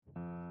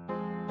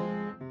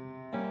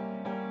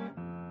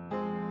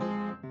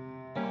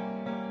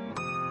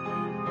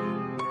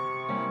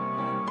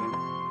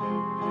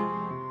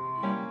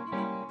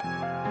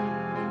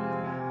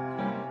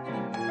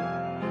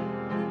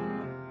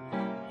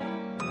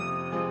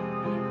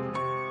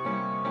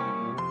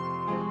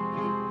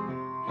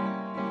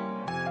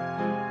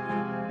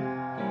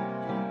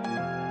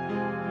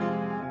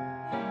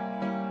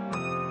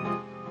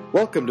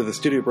Welcome to the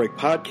Studio Break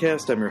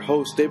Podcast. I'm your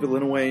host, David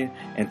Linaway,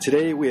 and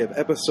today we have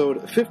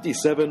episode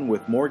 57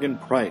 with Morgan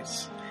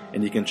Price.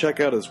 And you can check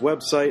out his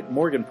website,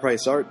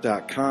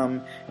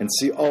 morganpriceart.com, and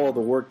see all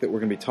the work that we're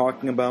going to be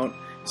talking about.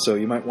 So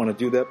you might want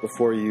to do that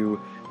before you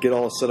get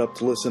all set up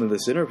to listen to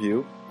this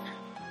interview.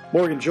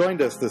 Morgan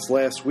joined us this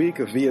last week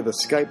via the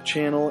Skype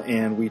channel,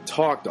 and we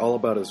talked all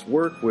about his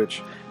work,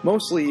 which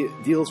mostly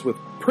deals with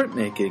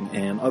printmaking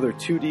and other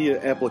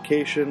 2D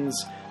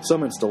applications,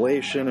 some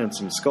installation, and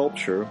some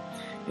sculpture.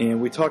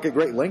 And we talk at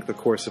great length, of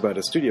course, about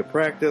his studio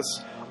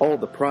practice, all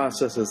the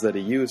processes that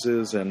he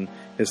uses, and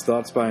his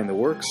thoughts behind the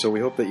work, so we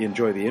hope that you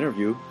enjoy the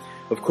interview.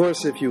 Of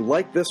course, if you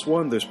like this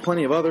one, there's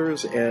plenty of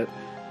others at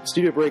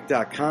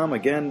studiobreak.com.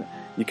 Again,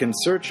 you can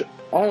search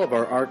all of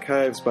our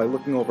archives by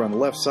looking over on the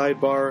left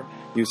sidebar,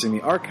 using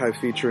the archive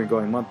feature and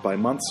going month by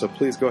month, so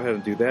please go ahead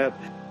and do that.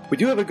 We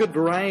do have a good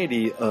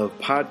variety of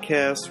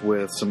podcasts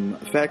with some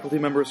faculty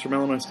members from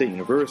Illinois State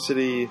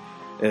University,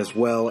 as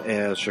well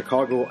as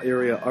Chicago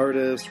area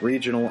artists,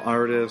 regional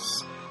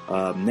artists,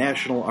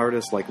 national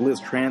artists like Liz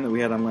Tran that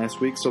we had on last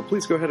week. So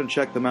please go ahead and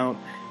check them out.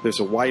 There's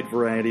a wide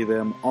variety of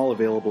them, all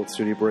available at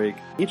Studio Break.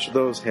 Each of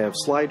those have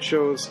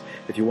slideshows.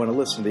 If you want to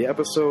listen to the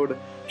episode,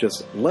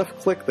 just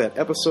left-click that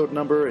episode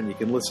number and you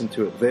can listen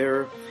to it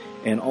there.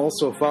 And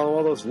also follow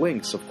all those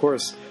links. Of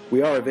course,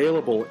 we are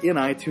available in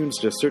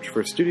iTunes. Just search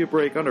for Studio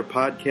Break under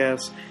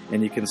podcasts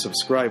and you can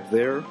subscribe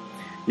there.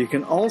 You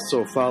can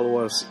also follow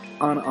us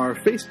on our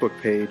Facebook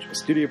page,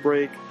 Studio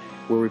Break,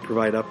 where we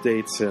provide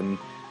updates and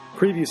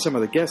preview some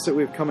of the guests that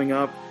we have coming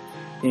up.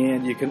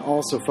 And you can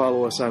also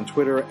follow us on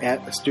Twitter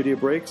at Studio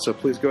Break, so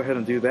please go ahead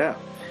and do that.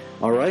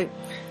 All right,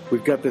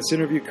 we've got this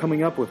interview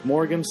coming up with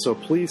Morgan, so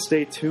please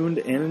stay tuned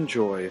and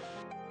enjoy.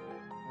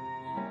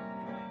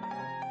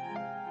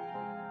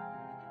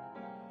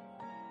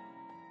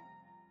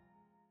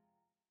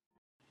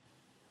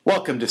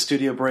 Welcome to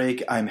Studio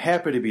Break. I'm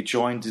happy to be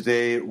joined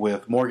today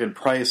with Morgan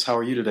Price. How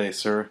are you today,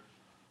 sir?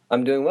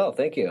 I'm doing well,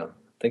 thank you.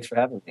 Thanks for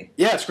having me.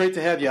 Yeah, it's great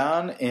to have you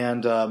on.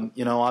 And,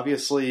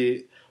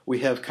 obviously we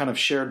have kind of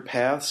shared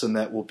paths in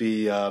that we'll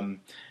be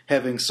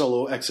having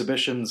solo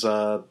exhibitions,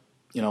 May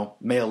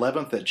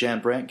 11th at Jan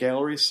Brandt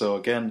Gallery. So,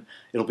 again,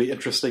 it'll be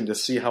interesting to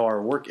see how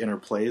our work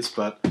interplays.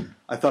 But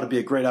I thought it'd be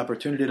a great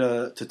opportunity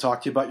to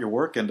talk to you about your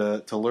work and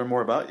to learn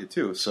more about you,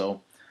 too.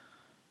 So,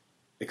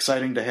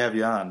 exciting to have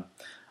you on.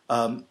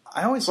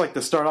 I always like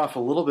to start off a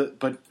little bit,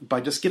 but by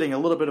just getting a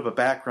little bit of a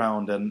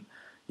background and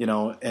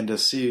to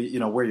see,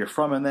 where you're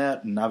from in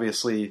that. And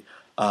obviously,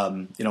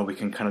 we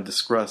can kind of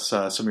discuss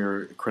some of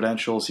your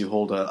credentials. You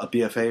hold a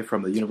BFA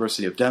from the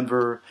University of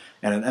Denver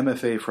and an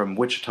MFA from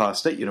Wichita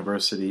State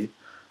University.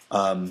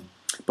 But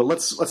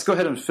let's go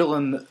ahead and fill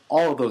in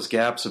all of those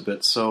gaps a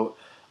bit. So,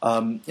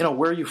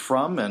 where are you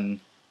from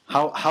and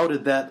how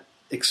did that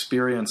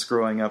experience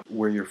growing up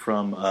where you're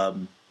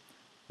from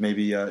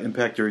maybe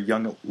impact your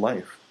young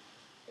life?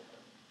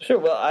 Sure.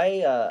 Well,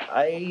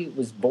 I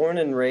was born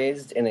and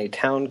raised in a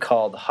town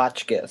called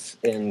Hotchkiss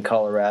in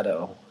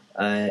Colorado,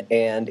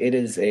 and it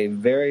is a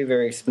very,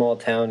 very small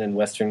town in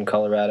western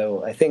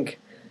Colorado. I think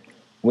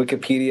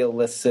Wikipedia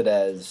lists it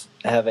as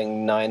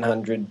having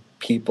 900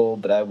 people,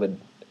 but I would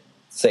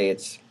say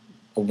it's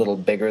a little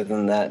bigger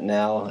than that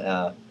now.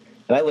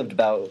 And I lived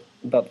about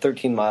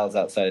 13 miles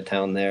outside of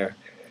town there.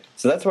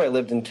 So that's where I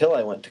lived until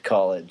I went to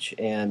college,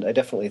 and I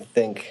definitely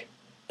think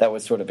that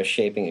was sort of a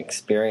shaping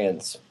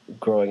experience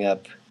growing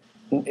up.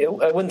 I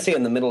wouldn't say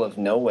in the middle of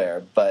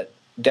nowhere, but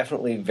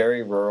definitely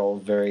very rural,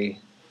 very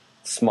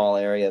small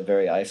area,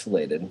 very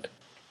isolated.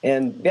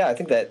 And yeah, I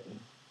think that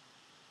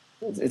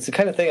it's the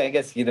kind of thing, I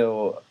guess,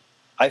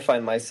 I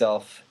find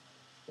myself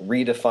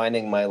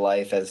redefining my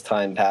life as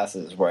time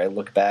passes, where I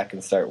look back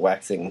and start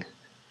waxing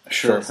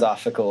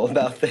philosophical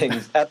about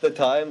things. At the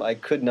time, I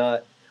could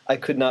not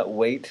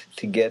wait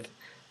to get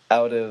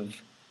out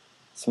of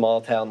small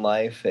town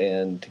life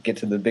and to get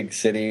to the big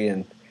city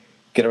and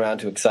get around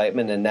to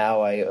excitement, and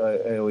now I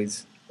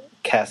always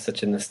cast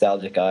such a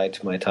nostalgic eye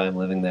to my time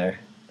living there.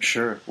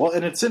 Sure. Well,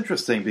 and it's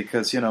interesting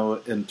because,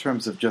 in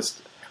terms of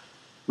just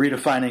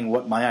redefining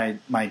what my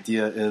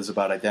idea is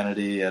about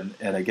identity and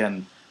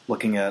again,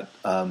 looking at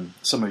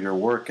some of your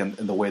work and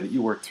the way that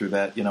you work through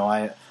that,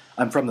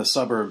 I'm from the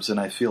suburbs and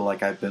I feel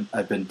like I've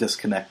been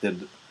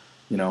disconnected,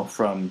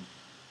 from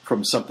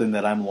something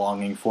that I'm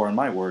longing for in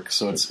my work.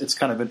 So it's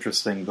kind of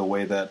interesting the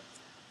way that,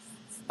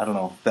 I don't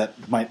know,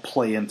 that might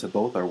play into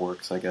both our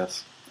works, I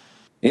guess.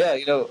 Yeah,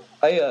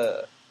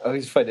 I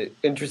always find it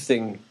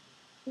interesting,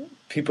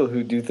 people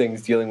who do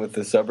things dealing with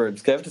the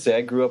suburbs. I have to say,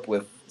 I grew up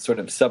with sort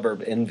of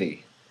suburb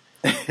envy.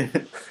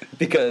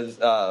 Because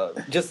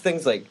just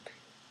things like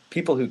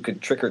people who could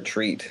trick or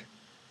treat,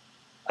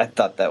 I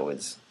thought that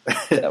was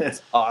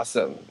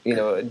awesome.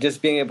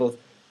 Just being able,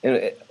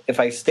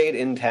 if I stayed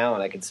in town,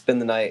 I could spend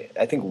the night.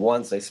 I think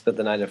once I spent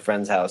the night at a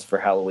friend's house for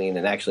Halloween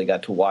and actually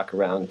got to walk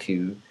around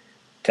to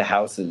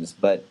houses,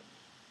 but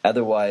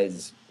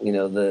otherwise,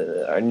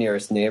 our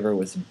nearest neighbor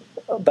was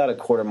about a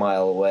quarter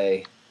mile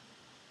away,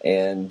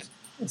 and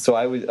so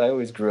I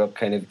always grew up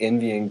kind of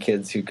envying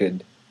kids who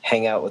could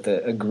hang out with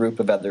a group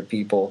of other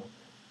people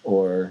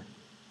or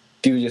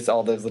do just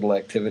all those little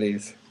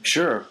activities.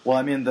 Sure. Well,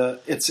 I mean,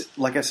 it's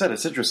like I said,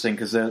 it's interesting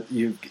because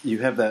you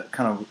have that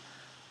kind of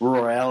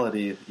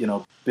rurality,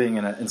 being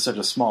in such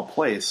a small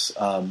place.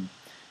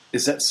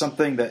 Is that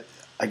something that,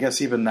 I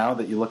guess even now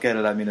that you look at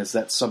it, I mean, is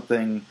that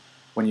something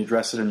when you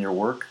address it in your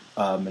work,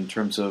 in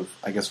terms of,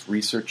 I guess,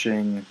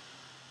 researching,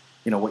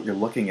 what you're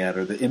looking at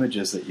or the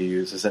images that you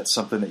use, is that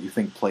something that you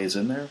think plays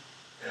in there?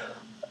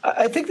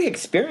 I think the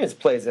experience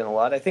plays in a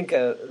lot. I think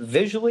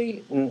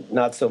visually,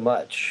 not so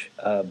much.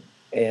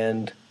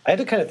 And I had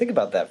to kind of think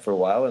about that for a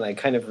while, and I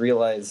kind of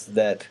realized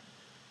that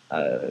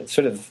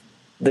sort of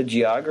the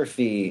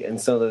geography in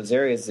some of those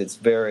areas, it's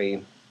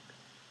very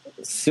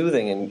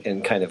soothing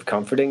and kind of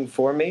comforting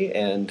for me,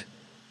 and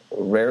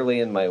rarely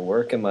in my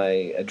work am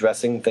I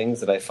addressing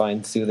things that I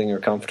find soothing or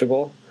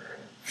comfortable.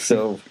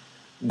 So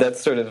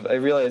that's sort of, I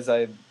realize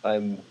I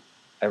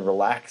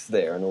relax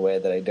there in a way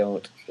that I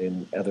don't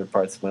in other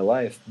parts of my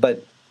life.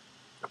 But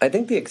I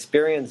think the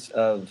experience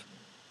of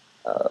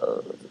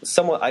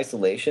somewhat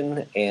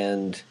isolation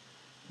and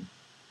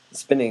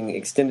spending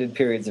extended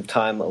periods of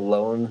time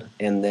alone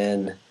and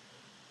then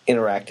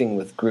interacting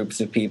with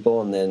groups of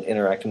people and then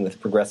interacting with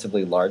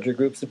progressively larger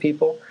groups of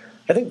people,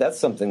 I think that's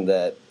something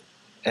that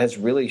has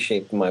really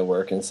shaped my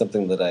work and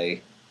something that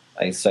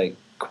I cite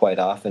quite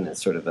often as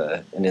sort of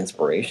an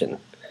inspiration.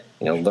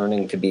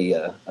 Learning to be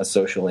a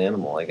social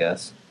animal, I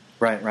guess.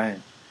 Right.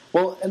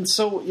 Well, and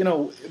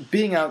so,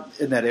 being out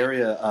in that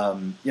area,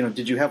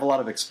 did you have a lot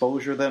of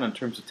exposure then in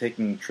terms of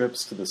taking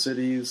trips to the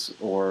cities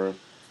or,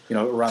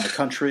 around the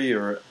country?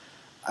 Or,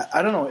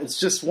 I don't know, it's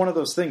just one of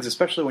those things,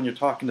 especially when you're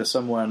talking to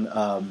someone,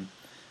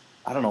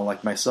 I don't know,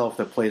 like myself,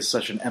 that plays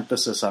such an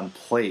emphasis on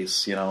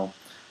place,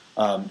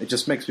 it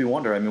just makes me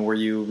wonder. I mean, were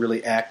you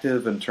really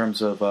active in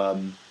terms of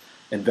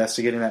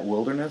investigating that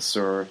wilderness,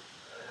 or?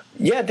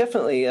 Yeah,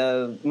 definitely.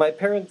 My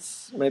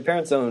parents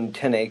owned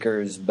 10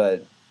 acres,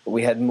 but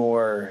we had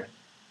more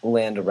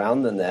land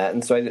around than that,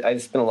 and so I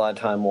just spent a lot of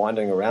time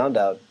wandering around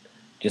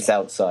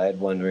outside,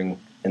 wandering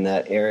in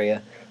that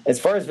area. As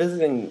far as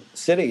visiting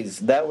cities,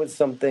 that was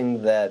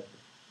something that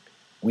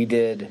we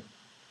did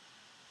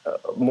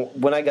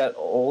when I got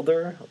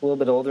older, a little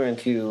bit older,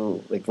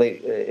 into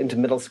into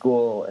middle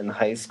school and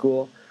high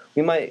school.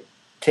 We might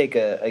take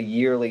a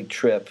yearly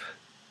trip,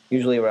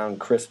 usually around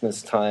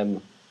Christmas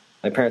time.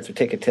 My parents would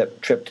take a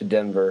trip to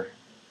Denver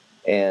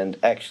and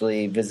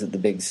actually visit the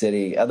big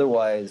city.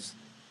 Otherwise,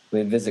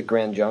 we'd visit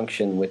Grand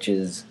Junction, which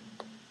is,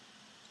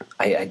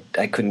 I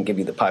couldn't give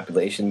you the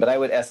population, but I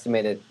would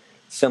estimate it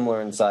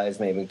similar in size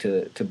maybe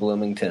to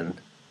Bloomington.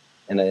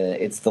 And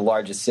it's the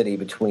largest city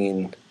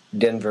between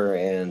Denver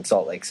and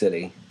Salt Lake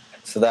City.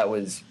 So that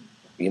was,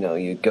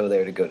 you'd go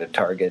there to go to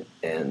Target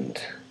and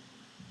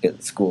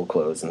get school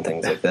clothes and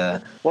things like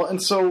that. Well,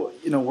 and so,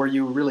 were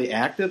you really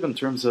active in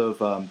terms of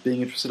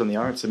being interested in the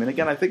arts? I mean,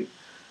 again, I think,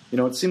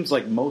 it seems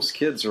like most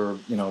kids are,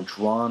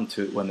 drawn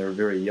to it when they're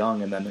very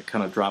young, and then it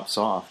kind of drops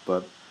off.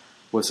 But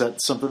was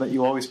that something that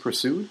you always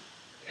pursued?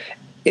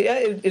 Yeah,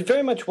 it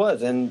very much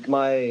was. And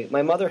my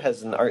mother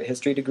has an art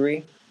history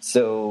degree,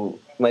 so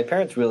my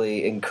parents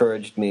really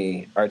encouraged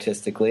me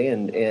artistically,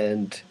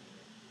 and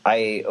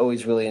I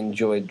always really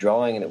enjoyed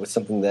drawing, and it was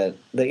something that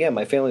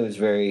my family was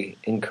very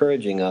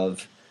encouraging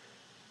of.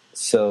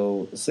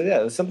 So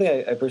yeah, it was something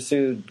I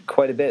pursued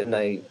quite a bit,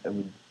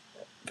 and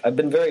I've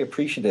been very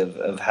appreciative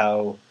of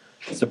how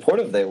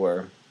supportive they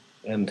were.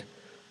 And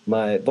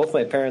both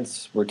my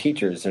parents were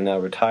teachers; they're now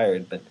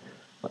retired, but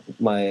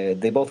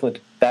they both went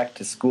back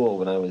to school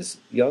when I was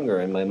younger,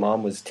 and my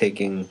mom was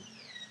taking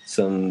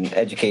some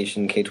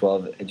education,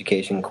 K-12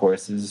 education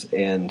courses,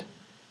 and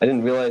I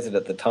didn't realize it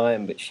at the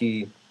time, but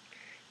she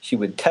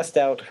would test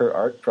out her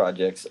art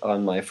projects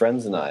on my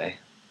friends and I.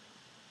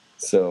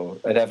 So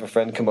I'd have a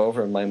friend come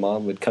over, and my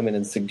mom would come in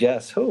and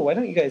suggest, "Oh, why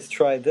don't you guys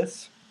try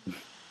this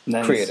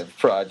creative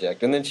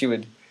project?" And then she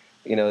would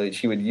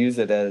use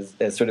it as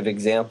sort of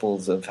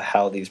examples of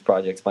how these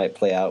projects might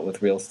play out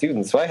with real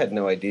students. So I had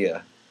no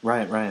idea.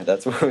 Right.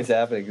 That's what was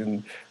happening.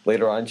 And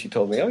later on, she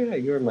told me, "Oh yeah,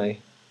 you were my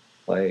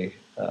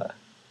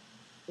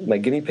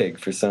guinea pig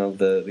for some of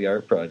the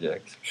art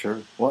projects." Sure.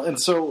 Well, and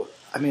so,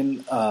 I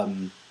mean,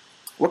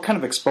 what kind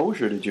of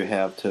exposure did you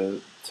have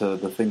to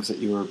the things that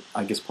you were,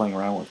 I guess, playing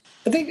around with?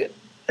 I think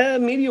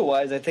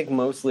media-wise, I think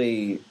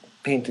mostly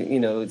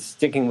painting.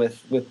 Sticking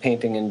with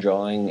painting and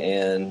drawing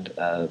and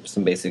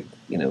some basic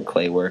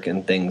clay work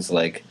and things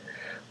like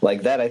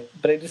that.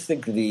 But I just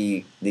think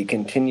the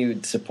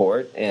continued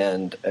support,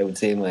 and I would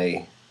say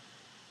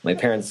my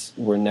parents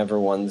were never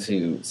ones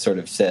who sort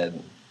of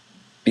said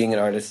being an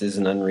artist is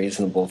an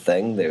unreasonable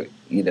thing.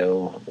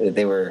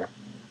 They were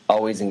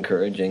always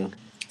encouraging.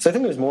 So I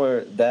think it was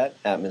more that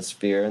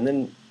atmosphere. And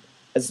then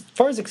as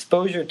far as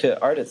exposure to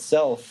art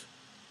itself,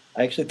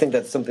 I actually think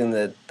that's something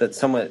that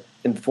somewhat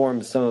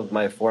informs some of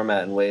my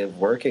format and way of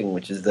working,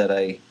 which is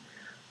that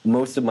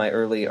most of my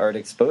early art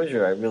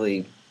exposure I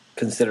really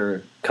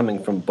consider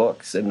coming from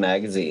books and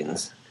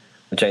magazines,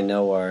 which I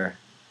know are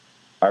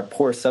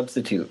poor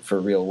substitute for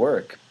real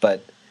work.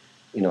 But,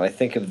 I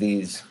think of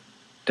these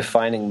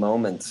defining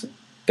moments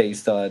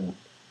based on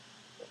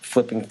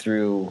flipping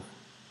through,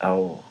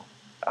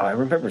 I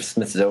remember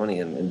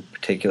Smithsonian in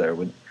particular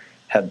would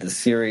have the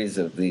series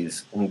of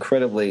these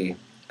incredibly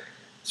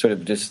sort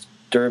of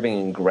disturbing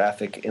and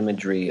graphic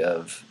imagery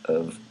of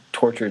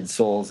tortured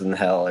souls in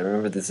hell. I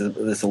remember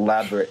this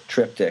elaborate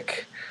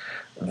triptych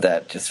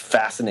that just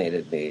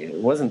fascinated me. It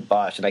wasn't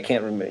Bosch, and I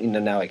can't remember.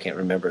 Now I can't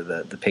remember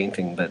the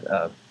painting,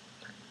 but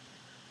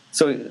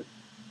so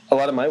a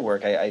lot of my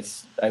work, I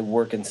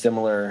work in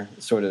similar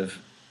sort of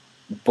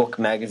book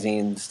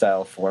magazine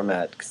style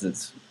format because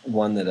it's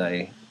one that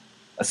I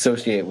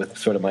associate with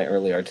sort of my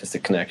early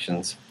artistic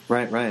connections.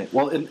 Right.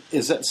 Well, and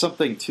is that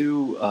something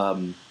too?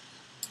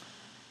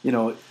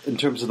 In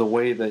terms of the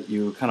way that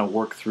you kind of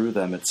work through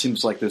them, it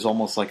seems like there's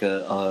almost like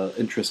a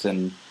interest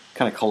in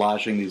kind of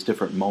collaging these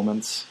different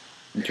moments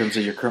in terms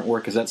of your current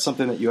work. Is that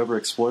something that you ever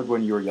explored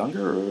when you were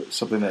younger, or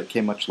something that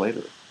came much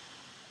later?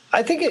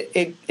 I think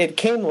it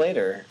came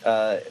later,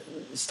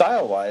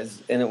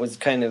 style-wise, and it was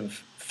kind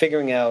of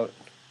figuring out.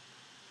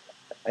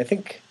 I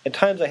think at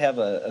times I have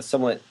a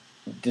somewhat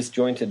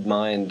disjointed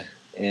mind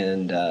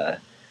and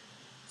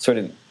sort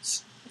of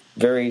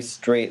very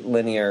straight,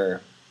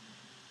 linear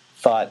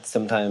thought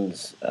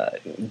sometimes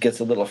gets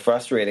a little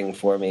frustrating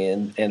for me.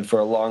 And for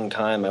a long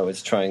time I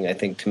was trying, I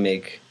think, to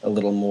make a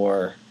little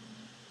more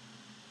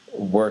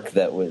work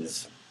that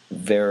was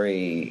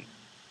very,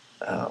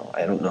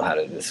 I don't know how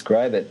to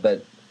describe it,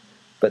 but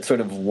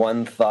sort of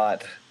one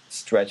thought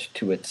stretched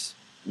to its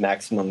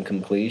maximum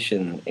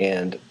completion,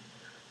 and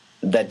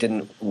that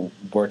didn't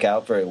work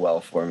out very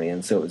well for me.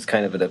 And so it was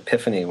kind of an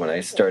epiphany when I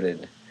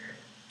started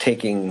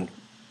taking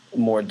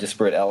more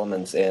disparate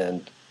elements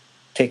and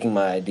taking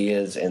my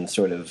ideas and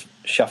sort of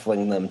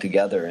shuffling them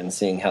together and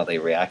seeing how they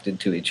reacted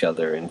to each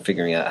other and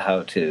figuring out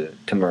how to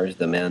merge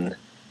them in.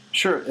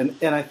 Sure, and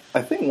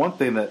I think one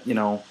thing that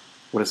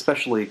would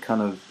especially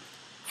kind of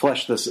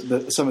flesh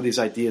some of these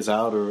ideas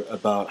out, or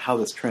about how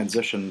this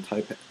transition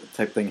type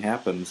thing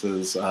happens,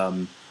 is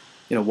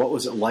what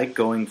was it like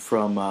going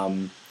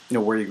from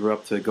where you grew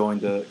up to going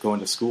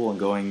to school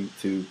and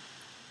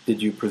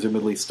did you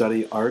presumably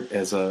study art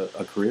as a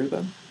career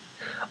then?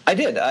 I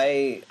did.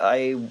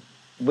 I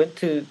went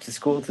to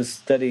school to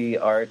study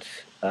art.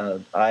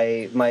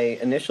 My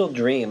initial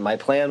dream, my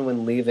plan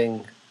when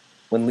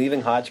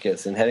leaving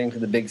Hotchkiss and heading to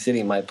the big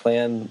city, my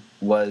plan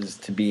was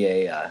to be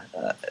a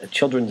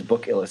children's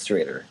book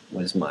illustrator.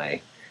 Was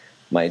my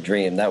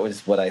dream. That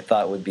was what I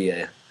thought would be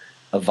a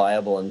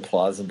viable and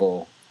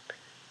plausible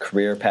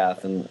career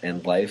path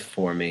and life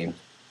for me.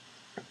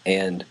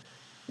 And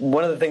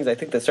one of the things I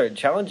think that started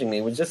challenging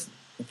me was just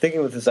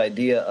thinking with this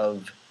idea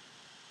of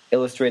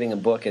illustrating a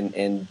book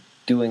and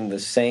doing the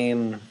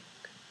same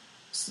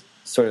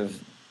sort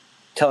of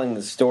telling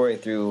the story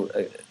through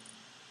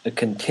a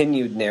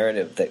continued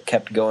narrative that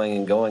kept going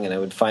and going, and I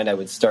would find I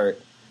would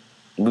start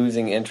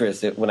losing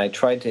interest. When I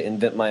tried to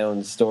invent my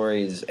own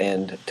stories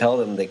and tell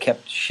them, they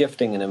kept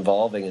shifting and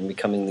evolving and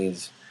becoming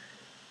these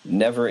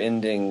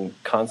never-ending,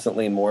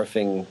 constantly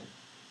morphing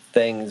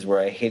things where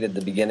I hated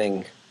the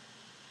beginning.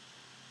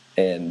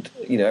 And,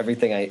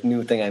 everything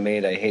new thing I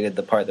made, I hated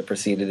the part that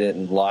preceded it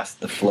and lost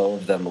the flow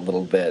of them a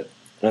little bit.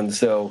 And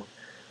so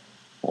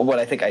what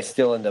I think I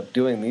still end up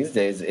doing these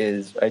days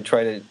is I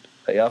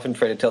often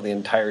try to tell the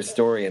entire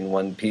story in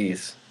one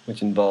piece,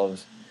 which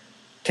involves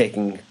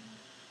taking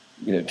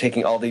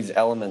all these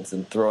elements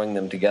and throwing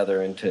them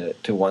together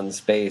into one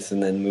space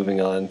and then moving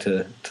on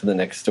to the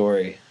next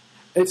story.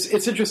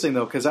 It's interesting,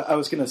 though, because I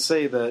was going to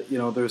say that,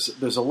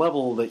 there's a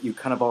level that you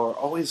kind of are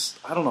always,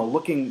 I don't know,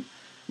 looking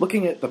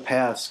at the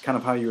past, kind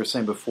of how you were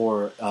saying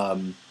before, I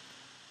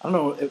don't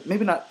know,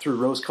 maybe not through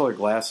rose-colored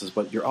glasses,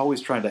 but you're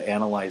always trying to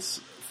analyze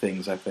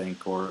things, I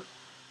think, or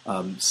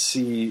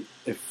see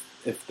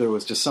if there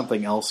was just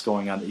something else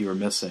going on that you were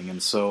missing.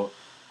 And so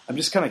I'm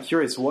just kind of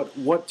curious,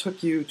 what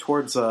took you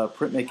towards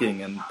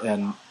printmaking,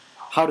 and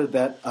how did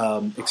that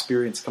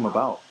experience come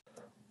about?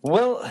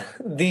 Well,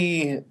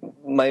 I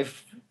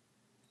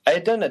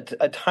had done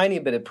a tiny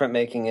bit of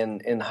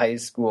printmaking in high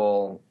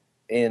school,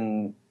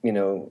 in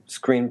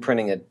screen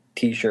printing a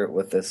T-shirt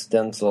with a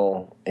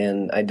stencil,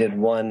 and I did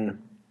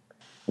one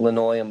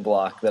linoleum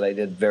block that I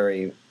did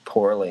very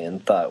poorly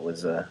and thought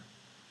was a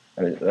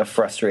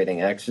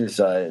frustrating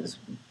exercise.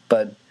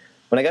 But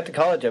when I got to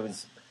college,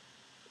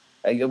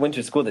 I went to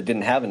a school that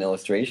didn't have an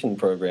illustration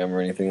program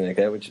or anything like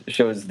that, which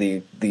shows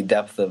the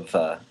depth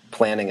of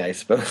planning, I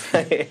suppose,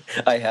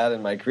 I had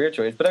in my career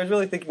choice. But I was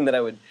really thinking that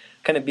I would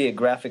kind of be a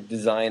graphic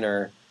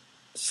designer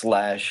 /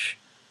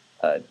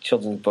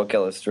 children's book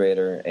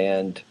illustrator,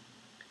 and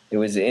it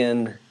was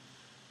in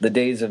the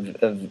days of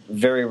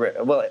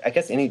I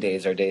guess any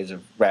days are days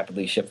of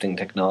rapidly shifting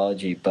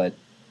technology, but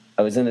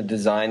I was in a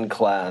design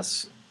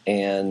class,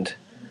 and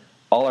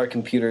all our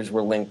computers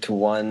were linked to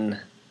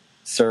one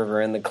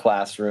server in the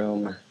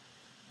classroom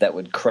that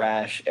would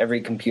crash.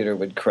 Every computer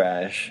would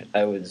crash.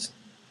 I was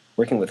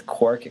working with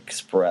Quark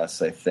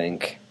Express, I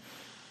think,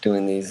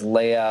 doing these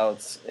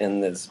layouts in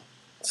this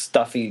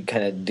stuffy,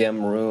 kind of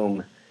dim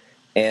room,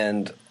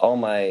 and all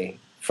my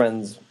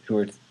friends who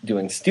were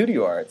doing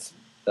studio arts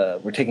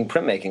were taking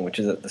printmaking, which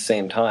is at the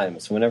same time.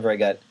 So whenever I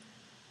got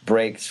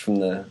breaks from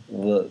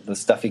the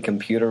stuffy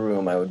computer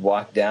room, I would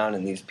walk down,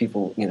 and these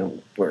people,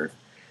 were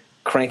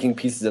cranking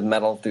pieces of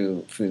metal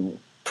through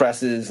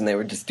presses, and they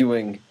were just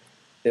doing.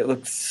 It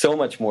looked so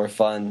much more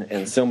fun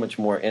and so much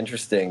more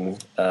interesting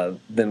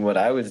than what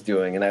I was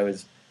doing, and I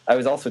was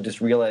also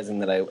just realizing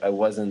that I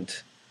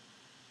wasn't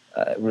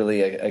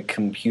really a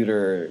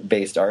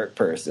computer-based art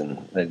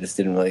person. I just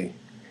didn't really.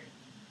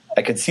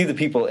 I could see the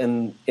people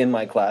in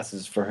my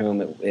classes for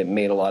whom it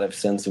made a lot of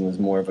sense and was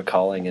more of a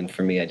calling, and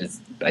for me, I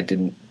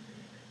didn't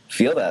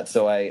feel that.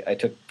 So I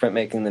took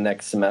printmaking the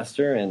next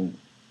semester, and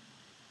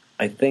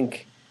I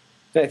think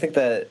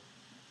that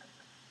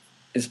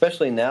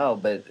especially now,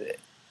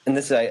 and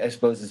this I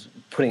suppose is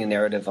putting a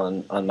narrative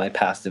on my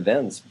past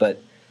events,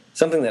 but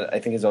something that I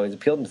think has always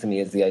appealed to me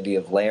is the idea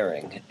of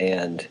layering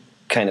and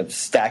kind of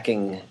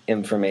stacking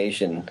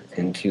information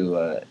into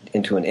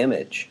an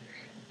image.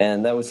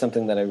 And that was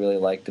something that I really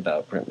liked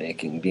about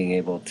printmaking, being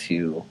able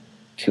to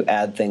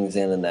add things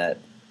in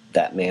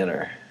that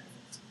manner.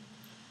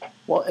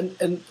 Well,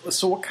 and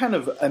so what kind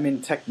of,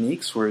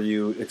 techniques were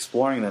you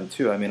exploring then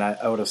too?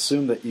 I would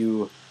assume that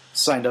you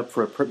signed up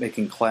for a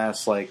printmaking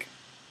class like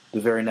the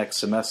very next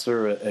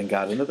semester and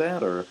got into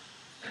that, or?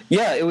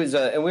 Yeah, it was,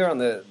 and we were on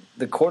the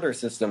quarter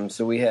system,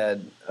 so we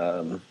had,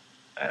 I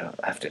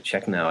have to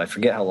check now, I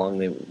forget how long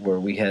they were.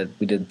 We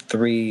did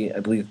three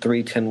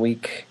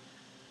 10-week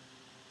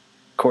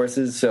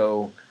courses,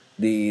 so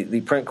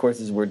the print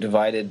courses were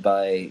divided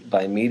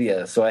by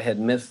media. So I had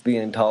missed the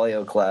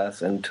intaglio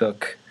class and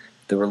took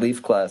the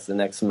relief class the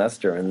next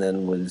semester, and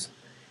then was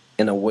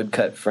in a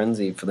woodcut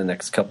frenzy for the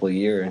next couple of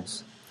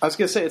years. I was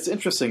going to say, it's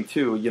interesting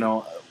too,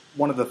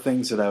 one of the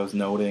things that I was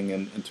noting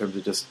in terms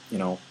of just,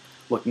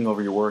 looking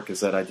over your work is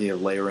that idea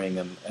of layering,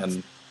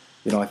 and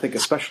I think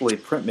especially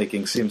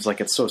printmaking seems like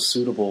it's so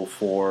suitable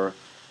for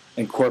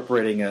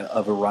incorporating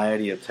a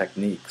variety of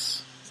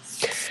techniques.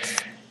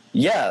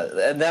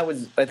 Yeah, and that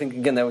was, I think,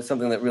 again, that was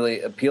something that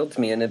really appealed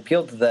to me, and it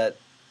appealed to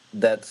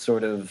that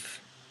sort of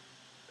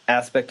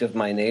aspect of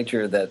my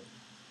nature that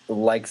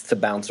likes to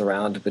bounce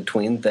around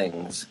between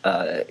things.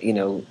 I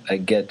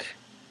get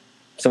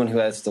someone who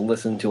has to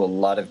listen to a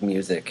lot of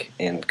music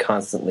and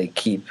constantly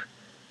keep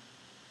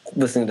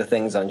listening to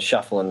things on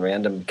shuffle and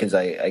random, because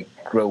I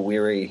grow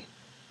weary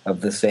of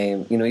the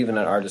same, even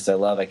an artist I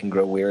love, I can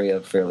grow weary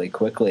of fairly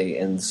quickly.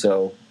 And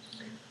so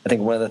I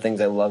think one of the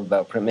things I love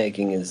about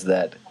printmaking is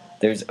that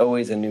there's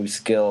always a new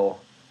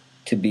skill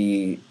to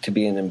be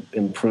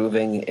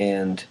improving,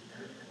 and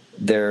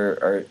there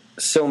are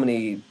so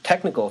many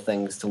technical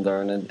things to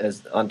learn, and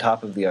as on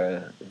top of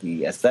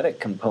the aesthetic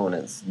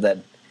components, that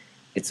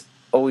it's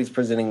always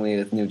presenting me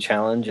with new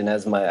challenge. And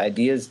as my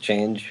ideas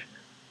change,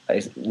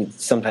 I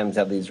sometimes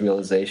have these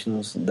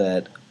realizations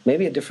that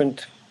maybe a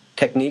different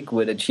technique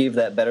would achieve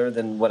that better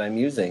than what I'm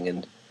using,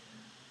 and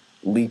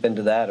leap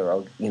into that. Or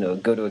I'll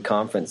go to a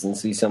conference and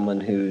see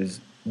someone who's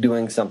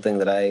doing something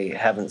that I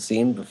haven't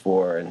seen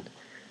before, and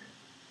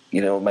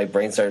my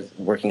brain starts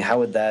working, how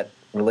would that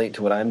relate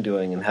to what I'm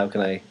doing, and how can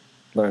I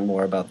learn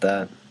more about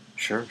that?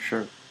 Sure.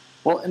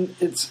 Well, and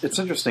it's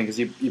interesting because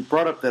you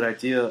brought up that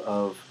idea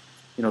of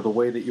the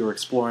way that you were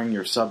exploring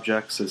your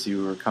subjects as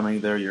you were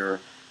coming there. You're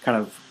kind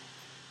of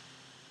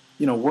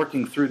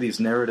working through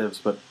these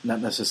narratives, but not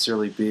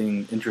necessarily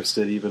being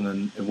interested even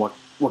in what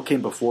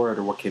came before it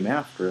or what came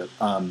after it.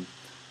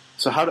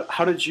 So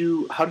how did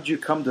you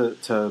come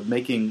to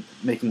making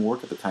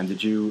work at the time?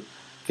 Did you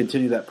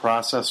continue that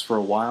process for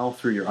a while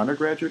through your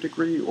undergraduate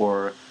degree,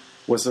 or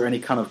was there any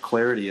kind of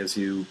clarity as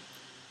you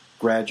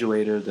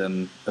graduated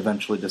and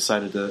eventually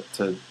decided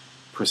to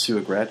pursue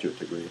a graduate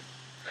degree?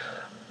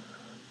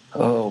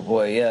 Oh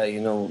boy, yeah,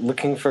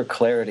 looking for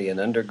clarity in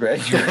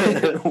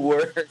undergraduate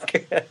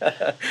work.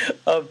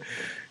 I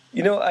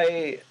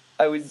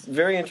was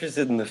very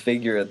interested in the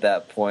figure at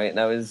that point, and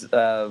I was,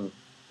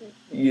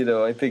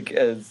 I think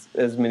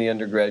as many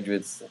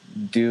undergraduates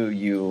do,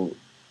 you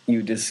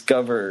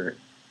discover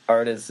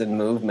artists and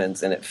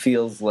movements, and it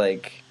feels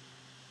like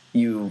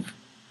you've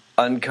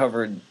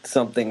uncovered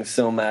something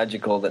so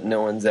magical that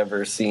no one's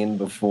ever seen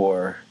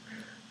before,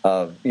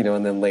 and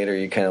then later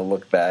you kind of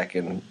look back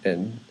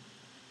and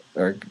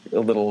are a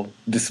little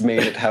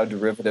dismayed at how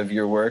derivative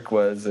your work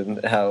was,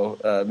 and how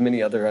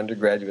many other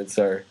undergraduates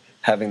are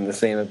having the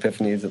same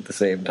epiphanies at the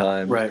same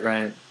time.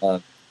 Right.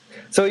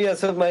 So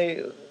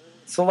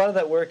a lot of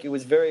that work, it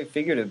was very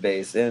figurative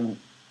based, and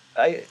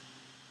I,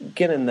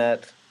 again, in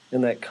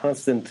that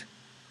constant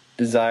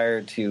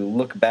desire to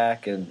look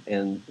back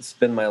and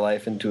spin my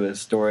life into a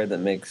story that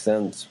makes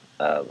sense.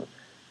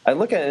 I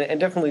look at it and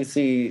definitely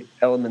see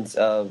elements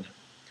of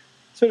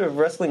sort of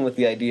wrestling with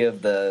the idea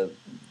of the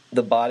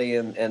body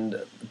and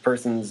the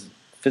person's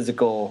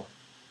physical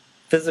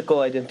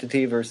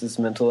identity versus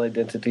mental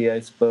identity,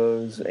 I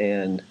suppose.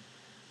 And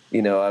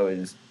I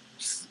was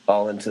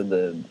all into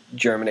the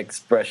German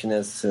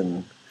expressionists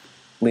and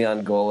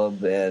Leon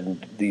Golub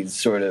and these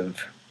sort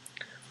of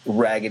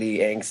raggedy,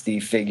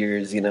 angsty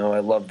figures. I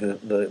love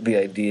the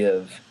idea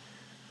of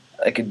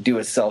I could do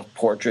a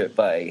self-portrait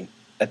by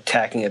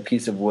attacking a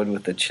piece of wood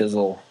with a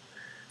chisel.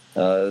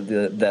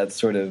 That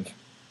sort of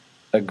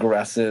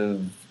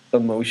aggressive,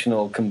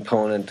 emotional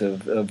component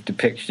of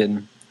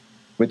depiction,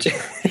 which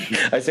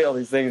I say all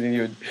these things and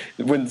you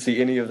wouldn't see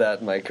any of that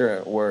in my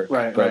current work.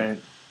 Right, but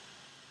right.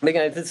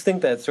 Again, I just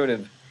think that sort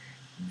of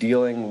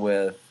dealing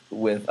with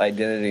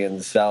identity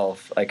and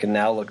self, I can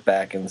now look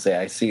back and say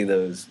I see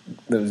those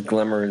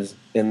glimmers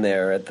in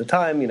there. At the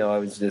time, I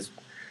was just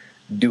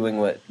doing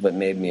what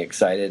made me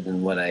excited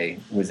and what I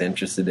was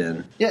interested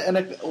in. Yeah, and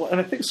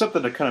I think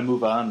something to kind of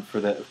move on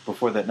for that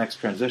before that next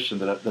transition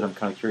that I'm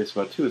kind of curious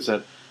about too is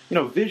that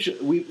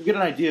we get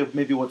an idea of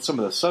maybe what some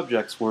of the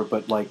subjects were,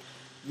 but like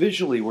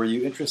visually, were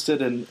you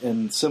interested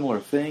in similar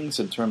things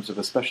in terms of,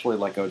 especially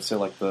like I would say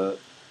like the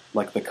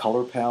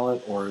color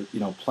palette, or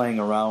playing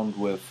around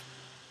with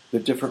the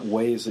different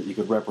ways that you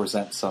could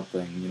represent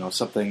something,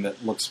 something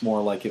that looks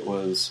more like it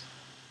was,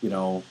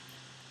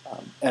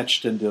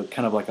 etched into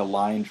kind of like a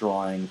line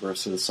drawing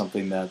versus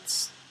something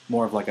that's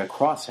more of like a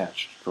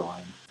cross-hatched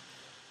drawing.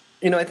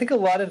 I think a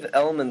lot of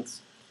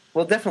elements,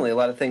 well, definitely a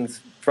lot of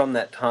things from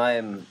that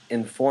time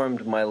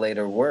informed my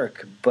later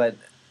work, but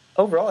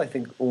overall I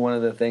think one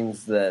of the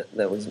things that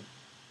was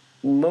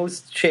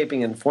most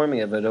shaping and forming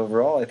of it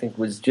overall, I think,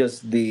 was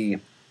just the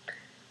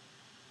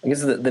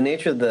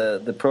nature of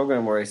the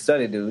program where I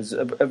studied. It was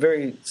a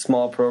very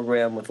small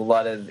program with a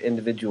lot of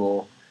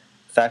individual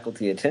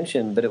faculty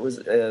attention, but it was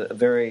a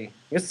very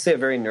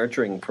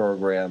nurturing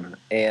program,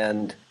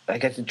 and I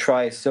got to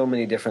try so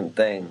many different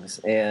things,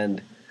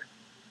 and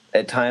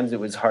at times it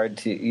was hard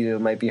to,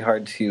 it might be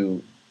hard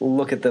to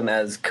look at them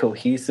as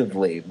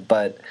cohesively,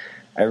 but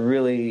I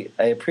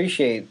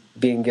appreciate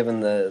being given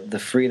the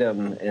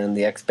freedom and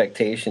the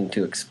expectation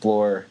to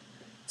explore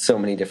so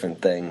many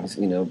different things,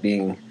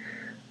 being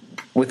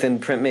within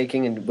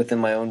printmaking and within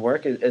my own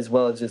work, as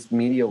well as just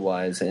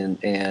media-wise,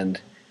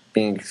 and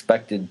being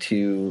expected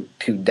to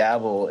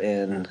dabble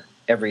in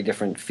every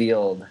different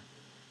field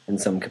in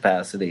some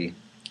capacity.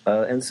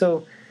 And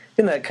so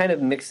in that kind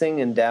of mixing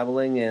and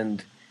dabbling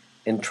and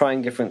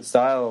trying different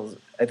styles,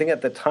 I think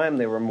at the time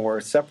they were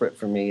more separate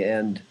for me.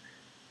 And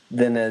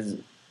then as,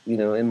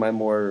 in my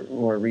more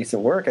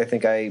recent work, I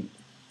think I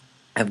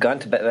have gone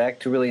back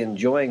to really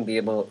enjoying being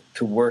able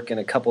to work in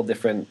a couple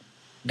different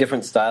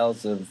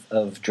styles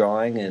of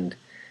drawing and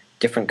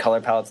different color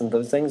palettes and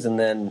those things, and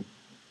then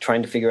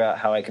trying to figure out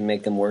how I can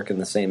make them work in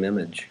the same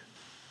image.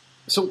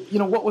 So,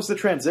 what was the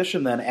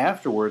transition then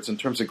afterwards in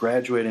terms of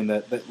graduating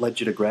that led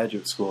you to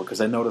graduate school? Because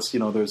I noticed,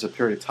 there's a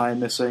period of time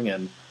missing,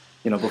 and,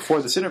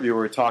 before this interview we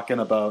were talking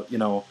about,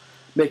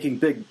 making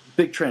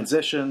big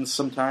transitions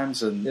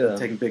sometimes and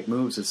taking big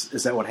moves.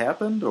 Is that what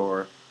happened,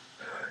 or?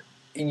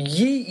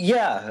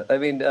 Yeah. I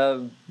mean,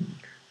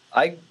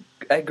 I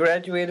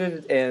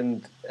graduated,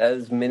 and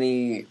as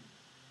many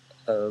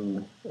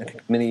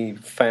many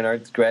fine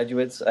arts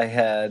graduates, I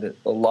had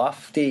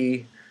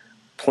lofty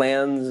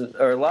plans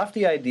or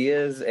lofty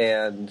ideas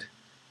and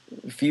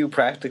few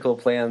practical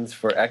plans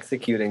for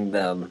executing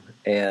them.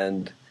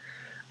 And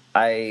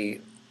I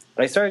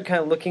started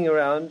kind of looking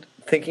around,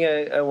 thinking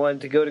I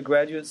wanted to go to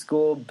graduate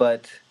school,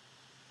 but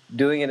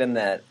doing it in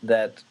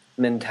that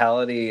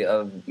mentality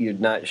of you're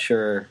not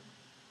sure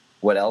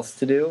what else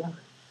to do.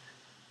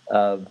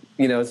 So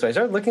I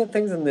started looking at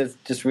things and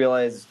just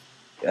realized,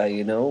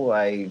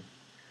 I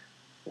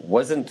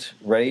wasn't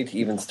ready to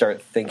even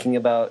start thinking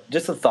about,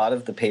 just the thought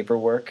of the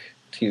paperwork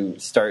to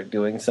start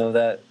doing some of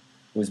that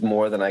was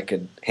more than I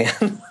could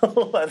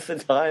handle at the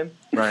time.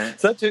 Right.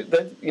 So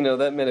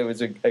that meant it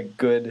was a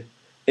good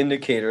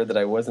indicator that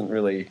I wasn't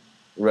really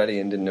ready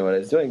and didn't know what I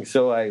was doing.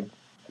 So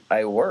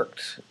I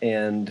worked,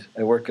 and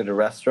I worked at a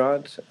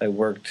restaurant. I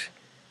worked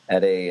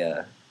at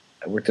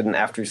an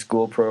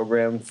after-school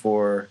program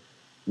for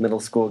middle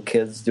school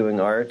kids doing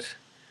art,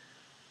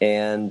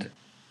 and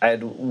I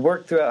had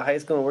worked throughout high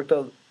school and worked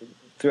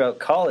throughout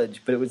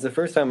college, but it was the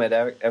first time I'd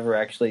ever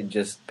actually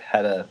just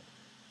had a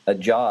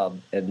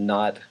job and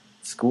not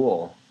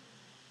school.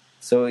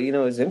 So, it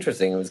was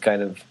interesting. It was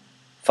kind of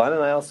fun,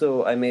 and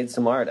I made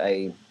some art.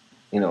 I,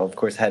 of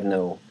course, had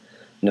no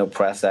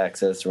press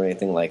access or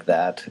anything like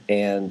that,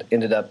 and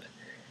ended up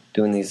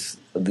doing these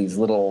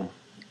little.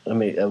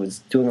 I was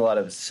doing a lot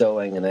of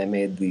sewing, and I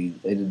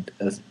did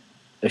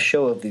a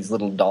show of these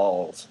little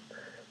dolls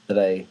that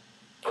I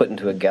put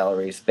into a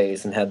gallery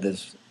space and had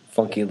this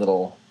funky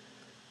little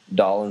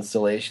doll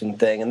installation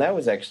thing, and that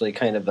was actually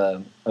kind of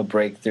a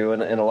breakthrough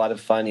and a lot of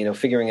fun,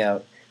 figuring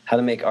out how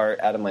to make art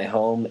out of my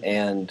home.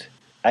 And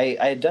I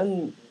had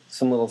done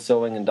some little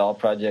sewing and doll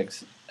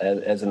projects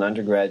as an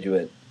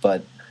undergraduate,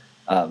 but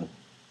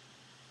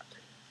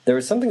there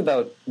was something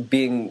about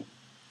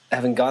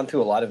having gone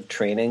through a lot of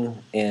training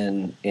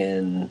in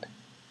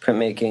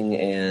printmaking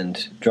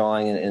and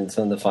drawing and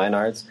some of the fine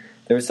arts.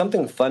 There was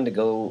something fun to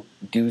go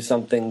do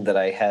something that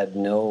I had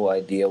no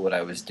idea what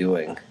I was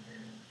doing.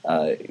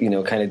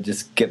 Kind of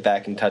just get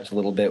back in touch a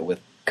little bit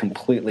with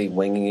completely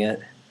winging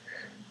it.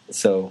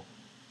 So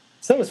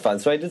that was fun.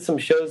 So I did some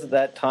shows at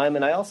that time,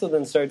 and I also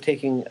then started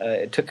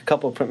took a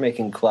couple of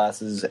printmaking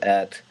classes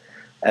at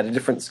a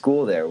different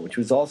school there, which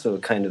was also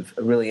kind of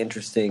a really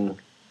interesting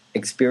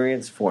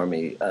experience for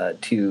me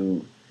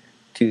to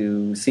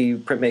to see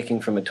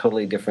printmaking from a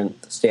totally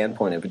different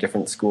standpoint, of a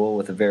different school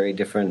with a very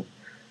different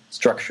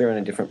structure and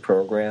a different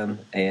program,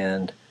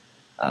 and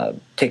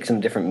take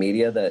some different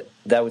media.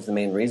 That was the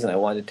main reason I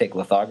wanted to take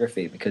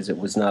lithography, because it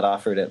was not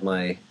offered at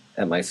my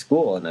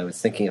school, and I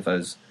was thinking if I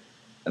was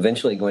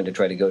eventually going to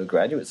try to go to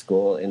graduate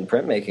school in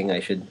printmaking, I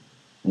should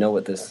know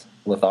what this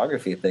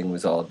lithography thing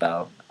was all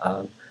about.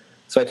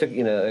 So I took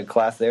a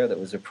class there that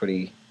was a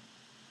pretty,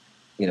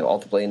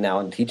 ultimately now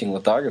I'm teaching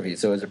lithography,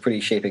 so it was a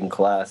pretty shaping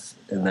class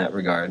in that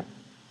regard.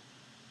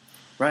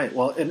 Right.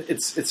 Well, and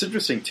it's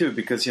interesting too,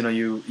 because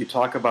you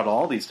talk about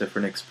all these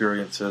different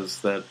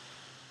experiences that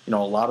a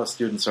lot of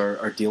students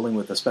are dealing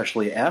with,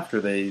 especially after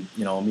they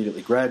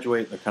immediately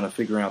graduate. They're kind of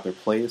figuring out their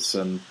place,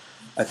 and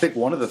I think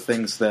one of the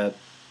things that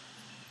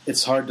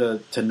it's hard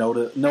to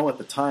know at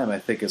the time, I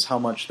think, is how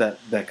much that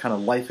kind of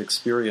life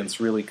experience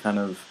really kind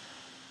of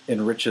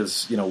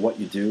enriches what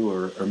you do,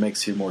 or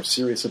makes you more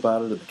serious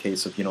about it. In the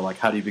case of like,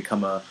 how do you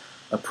become a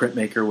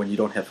printmaker when you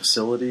don't have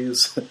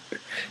facilities?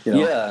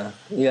 Yeah.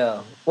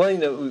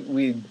 Well,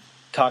 we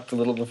talked a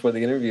little before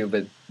the interview,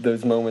 but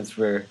those moments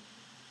where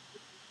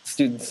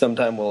students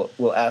sometimes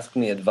will ask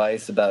me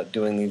advice about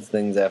doing these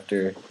things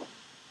after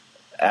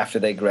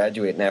they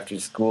graduate and after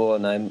school,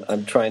 and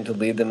I'm trying to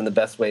lead them in the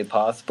best way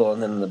possible,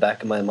 and then in the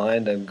back of my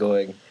mind I'm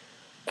going,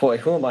 boy,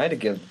 who am I to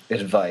give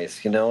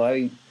advice?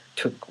 I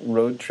took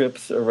road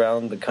trips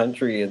around the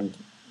country and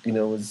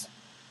was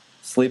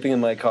sleeping in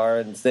my car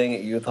and staying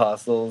at youth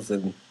hostels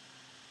and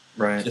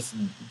right. just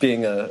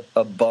being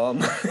a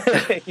bum,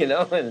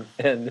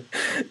 and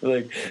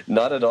like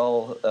not at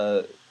all.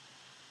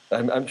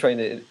 I'm trying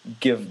to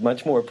give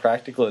much more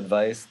practical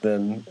advice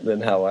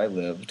than how I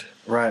lived.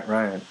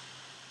 Right.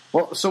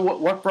 Well, so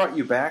what brought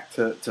you back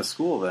to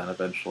school then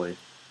eventually?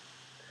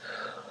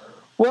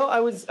 Well,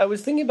 I was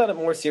thinking about it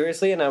more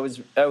seriously, and I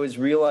was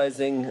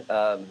realizing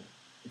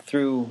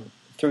through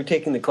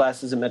taking the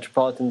classes at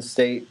Metropolitan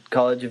State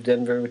College of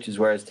Denver, which is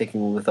where I was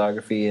taking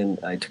lithography,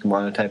 and I took a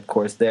monotype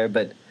course there.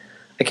 But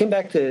I came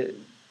back to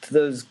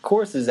those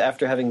courses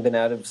after having been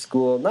out of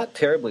school, not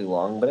terribly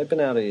long, but I've been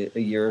out a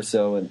year or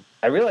so, and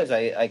I realized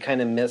I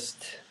kind of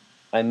missed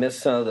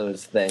some of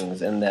those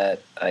things, and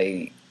that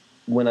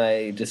when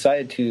I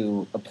decided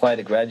to apply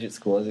to graduate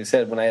school, as I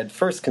said, when I had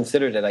first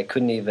considered it, I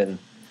couldn't even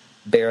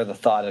bear the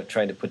thought of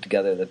trying to put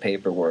together the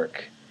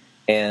paperwork.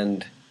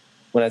 And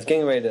when I was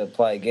getting ready to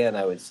apply again,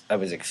 I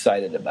was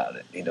excited about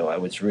it. I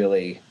was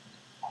really,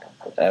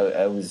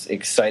 I was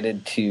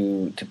excited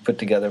to put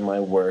together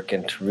my work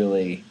and to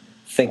really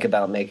think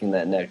about making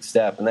that next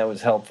step. And that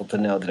was helpful to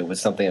know that it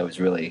was something I was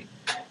really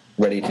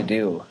ready to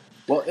do.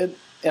 Well,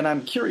 and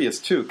I'm curious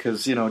too,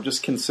 because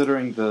just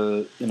considering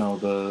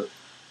the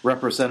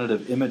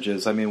representative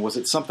images, I mean, was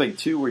it something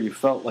too where you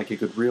felt like you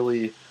could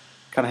really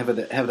kind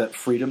of have that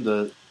freedom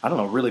to, I don't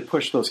know, really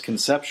push those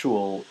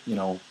conceptual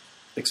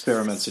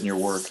experiments in your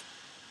work?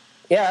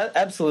 Yeah,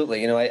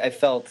 absolutely. I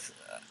felt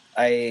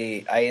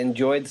I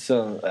enjoyed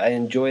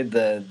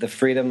the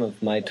freedom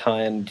of my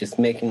time just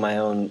making my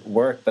own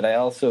work, but I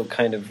also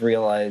kind of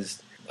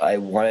realized I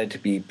wanted to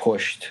be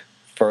pushed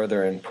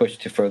further and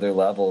pushed to further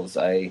levels.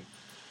 I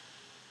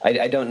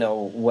don't know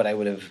what I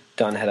would have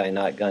done had I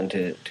not gone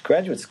to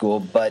graduate school,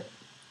 but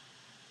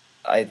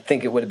I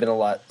think it would have been a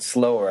lot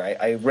slower.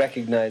 I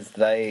recognized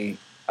that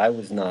I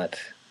was not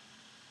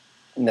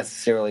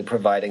necessarily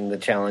providing the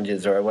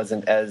challenges, or I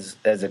wasn't as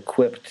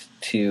equipped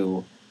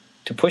to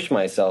push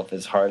myself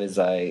as hard as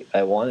I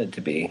wanted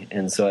to be.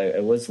 And so I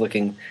was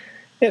looking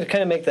to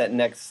kind of make that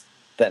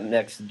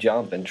next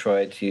jump and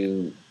try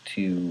to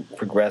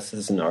progress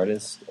as an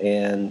artist,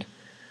 and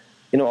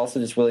also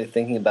just really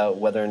thinking about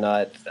whether or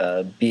not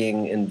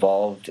being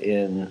involved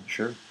in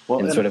sort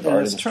of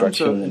art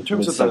instruction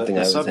was something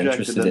I was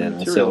interested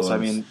in. So I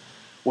mean,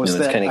 was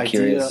that kind of idea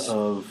curious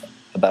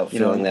about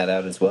filling that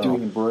out as well.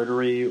 Doing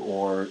embroidery,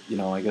 or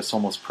I guess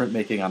almost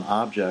printmaking on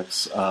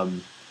objects.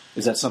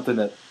 Is that something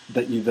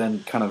that you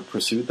then kind of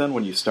pursued then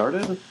when you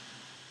started,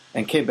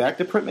 and came back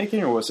to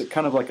printmaking, or was it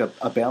kind of like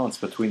a balance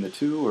between the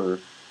two? Or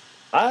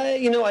I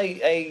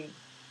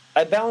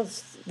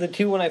balanced the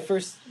two. When I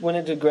first went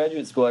into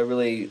graduate school, I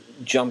really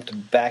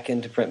jumped back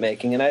into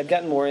printmaking, and I had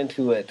gotten more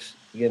into it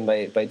again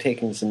by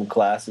taking some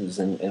classes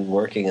and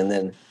working, and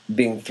then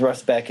being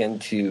thrust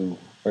into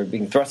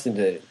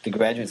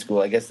graduate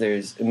school. I guess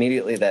there's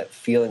immediately that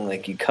feeling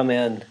like you come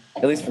in,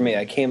 at least for me,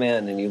 I came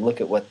in and you look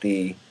at what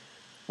the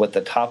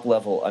top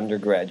level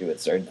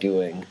undergraduates are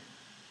doing.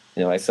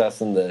 I saw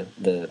some of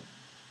the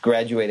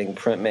graduating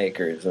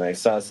printmakers, and I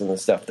saw some of the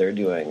stuff they're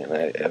doing, and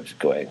I was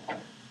going,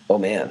 oh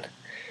man,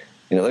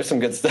 there's some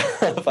good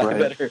stuff.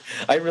 Right.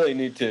 I really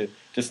need to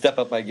step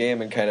up my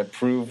game and kind of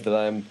prove that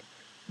I'm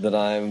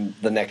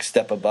the next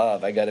step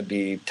above. I got to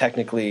be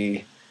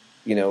technically,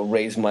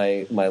 raise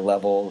my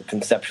level,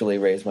 conceptually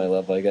raise my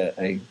level.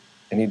 I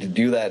need to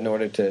do that in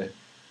order to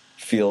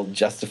feel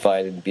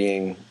justified in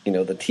being,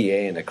 the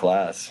TA in a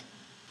class.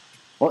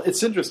 Well,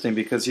 it's interesting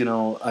because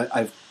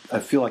I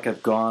feel like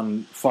I've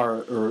gone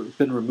far or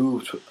been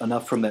removed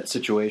enough from that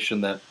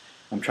situation that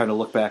I'm trying to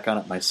look back on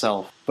it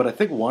myself. But I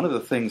think one of the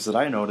things that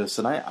I noticed,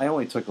 and I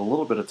only took a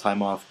little bit of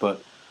time off,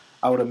 but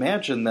I would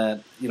imagine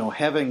that,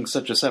 having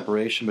such a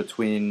separation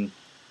between,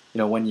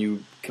 when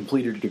you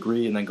completed your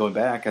degree and then going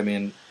back, I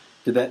mean,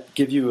 did that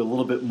give you a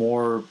little bit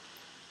more,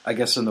 I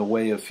guess, in the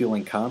way of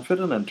feeling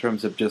confident in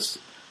terms of just,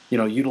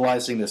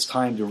 utilizing this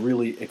time to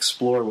really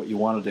explore what you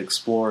wanted to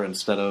explore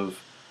instead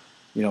of,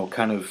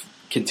 kind of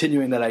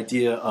continuing that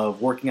idea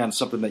of working on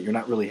something that you're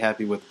not really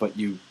happy with, but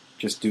you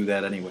just do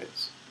that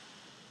anyways?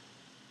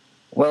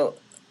 Well,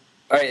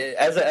 all right,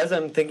 as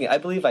I'm thinking, I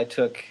believe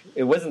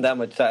it wasn't that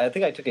much time. I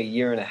think I took a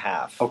year and a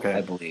half, okay.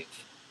 I believe.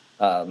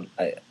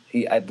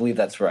 I believe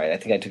that's right. I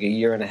think I took a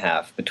year and a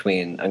half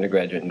between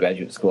undergraduate and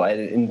graduate school. I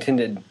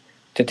intended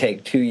to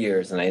take 2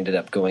 years, and I ended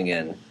up going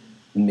in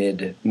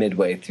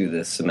midway through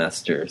this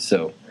semester.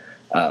 So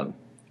yeah,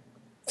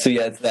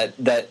 it's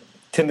that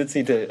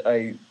tendency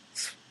I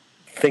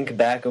think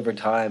back over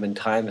time, and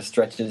time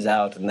stretches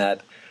out, and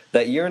that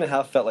year and a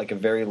half felt like a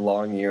very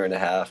long year and a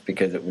half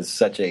because it was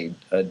such a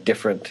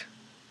different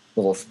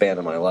little span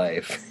of my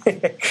life.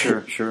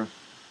 Sure.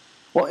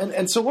 Well,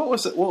 and so what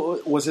was it?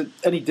 Was it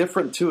any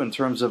different too in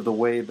terms of the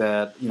way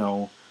that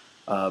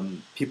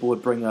people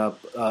would bring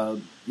up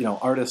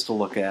artists to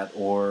look at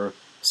or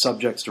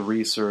subjects to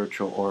research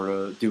or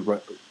to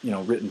do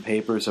written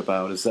papers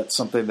about? Is that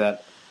something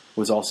that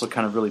was also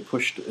kind of really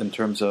pushed in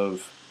terms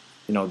of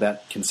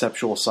that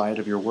conceptual side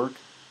of your work?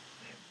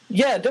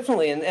 Yeah,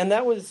 definitely, and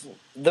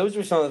those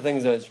were some of the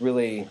things I was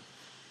really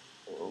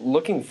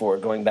looking for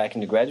going back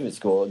into graduate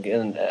school.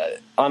 Again,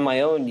 on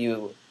my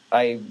own,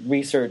 I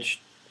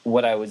researched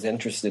what I was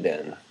interested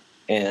in,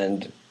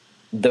 and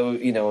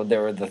though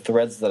there were the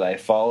threads that I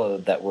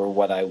followed that were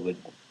what I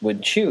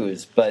would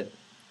choose, but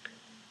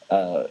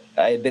I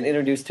had been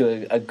introduced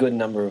to a good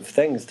number of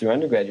things through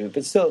undergraduate,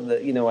 but still,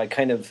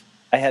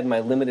 I had my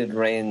limited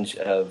range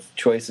of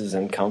choices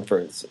and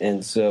comforts,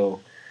 and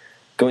so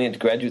going into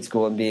graduate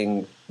school and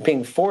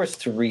being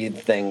forced to read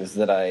things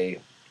that I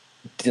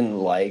didn't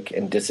like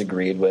and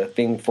disagreed with,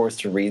 being forced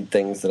to read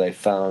things that I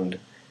found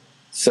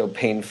so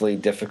painfully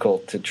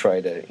difficult to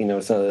try to,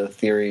 some of the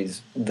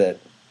theories that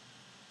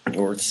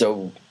were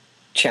so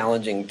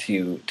challenging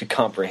to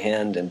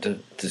comprehend and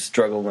to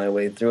struggle my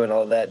way through and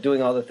all that,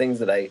 doing all the things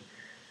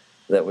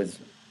that was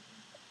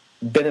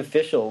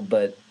beneficial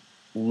but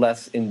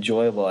less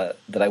enjoyable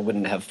that I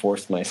wouldn't have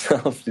forced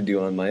myself to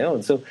do on my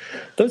own. So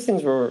those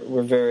things were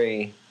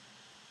very,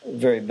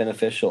 very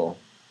beneficial,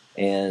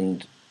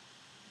 and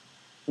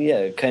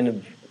yeah, kind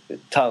of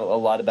taught a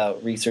lot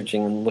about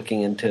researching and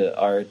looking into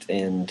art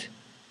and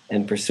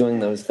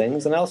pursuing those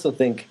things. And I also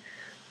think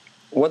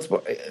once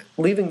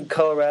leaving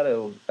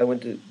Colorado, going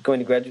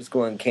to graduate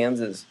school in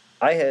Kansas.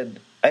 I had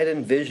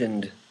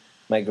envisioned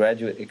my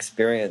graduate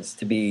experience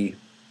to be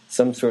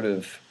some sort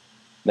of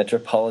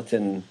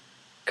metropolitan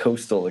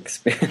coastal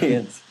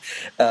experience,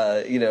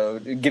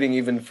 getting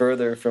even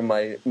further from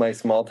my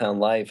small town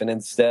life, and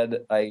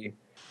instead I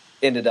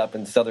ended up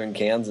in southern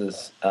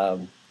Kansas.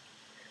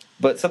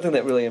 But something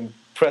that really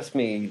impressed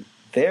me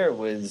there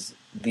was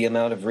the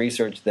amount of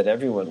research that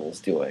everyone was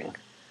doing.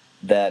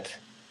 That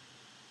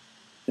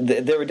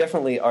there were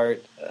definitely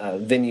art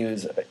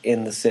venues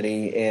in the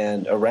city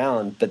and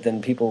around, but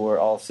then people were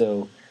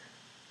also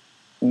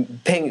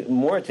paying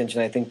more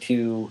attention, I think,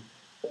 to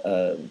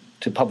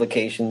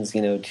publications,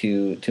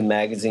 to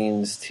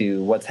magazines,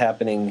 to what's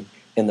happening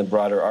in the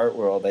broader art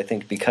world. I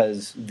think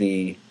because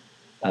the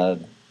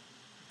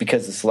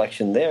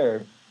selection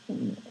there,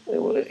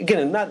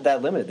 again, not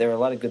that limited. There were a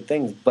lot of good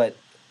things, but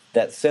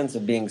that sense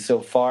of being so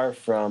far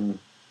from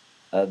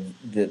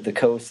the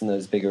coast and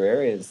those bigger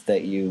areas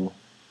that you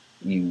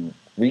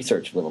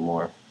research a little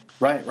more.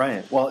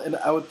 Right. Well, and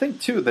I would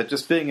think too that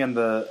just being in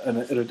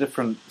a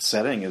different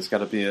setting has got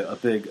to be a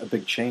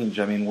big change.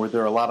 I mean, were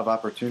there a lot of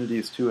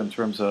opportunities too in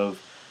terms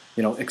of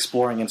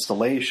exploring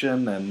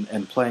installation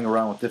and playing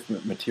around with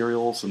different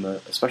materials and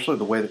especially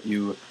the way that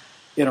you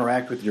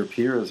interact with your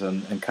peers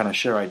and kind of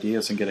share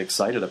ideas and get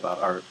excited about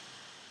art?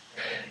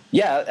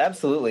 Yeah,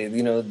 absolutely.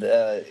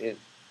 It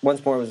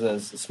once more was a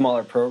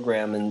smaller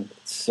program, and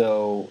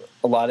so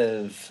a lot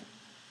of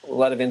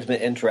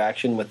intimate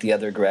interaction with the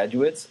other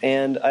graduates.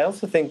 And I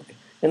also think,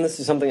 and this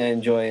is something I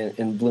enjoy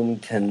in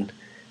Bloomington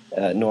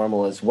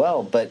Normal as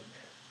well, but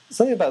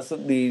something about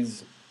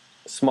these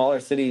smaller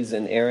cities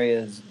and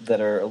areas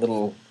that are a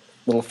little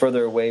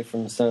further away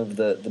from some of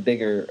the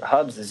bigger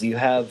hubs is you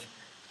have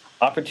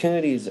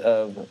opportunities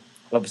of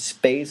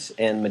space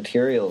and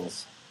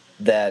materials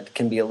that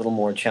can be a little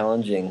more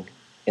challenging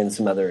in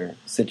some other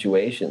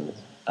situations.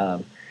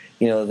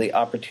 The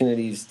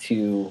opportunities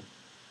to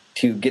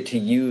get to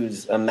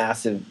use a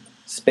massive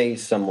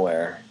space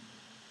somewhere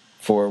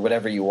for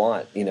whatever you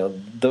want,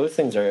 those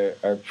things are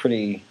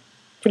pretty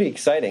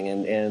exciting,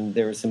 and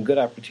there were some good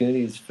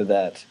opportunities for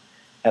that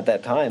at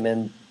that time,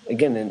 and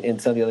again in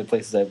some of the other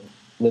places I've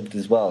lived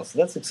as well. So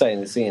that's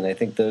exciting to see, and I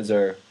think those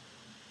are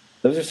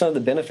some of the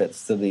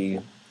benefits to the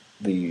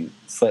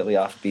slightly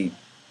off the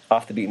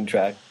beaten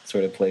track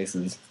sort of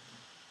places.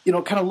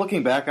 kind of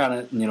looking back on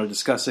it, and,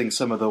 discussing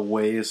some of the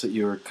ways that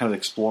you're kind of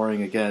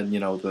exploring again,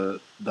 the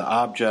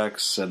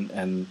objects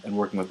and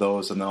working with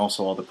those, and then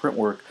also all the print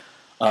work.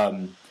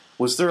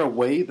 Was there a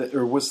way that,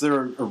 or was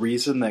there a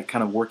reason that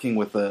kind of working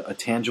with a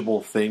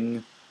tangible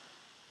thing,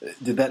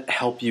 did that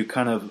help you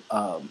kind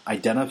of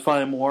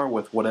identify more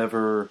with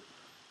whatever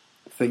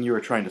thing you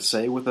were trying to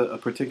say with a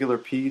particular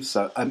piece?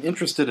 I'm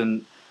interested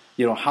in,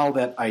 how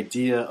that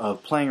idea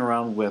of playing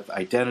around with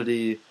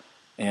identity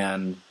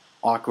and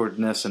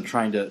awkwardness and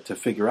trying to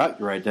figure out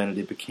your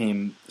identity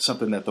became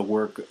something that the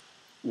work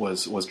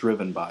was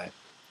driven by.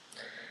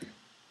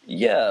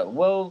 Yeah,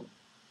 well,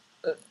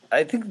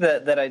 I think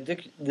that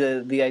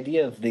the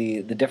idea of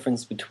the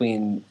difference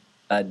between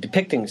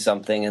depicting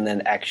something and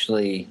then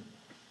actually,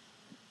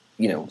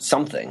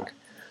 something,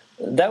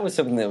 that was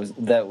something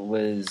that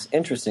was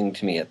interesting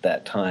to me at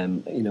that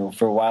time.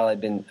 For a while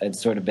I'd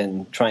sort of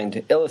been trying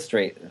to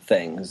illustrate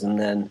things, and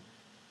then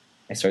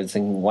I started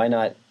thinking, why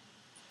not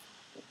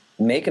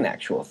make an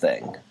actual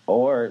thing?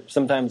 Or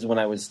sometimes when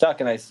I was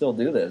stuck, and I still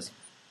do this,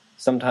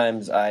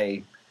 sometimes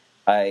I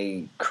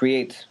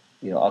create,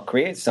 I'll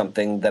create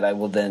something that I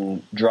will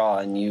then draw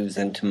and use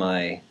into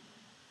my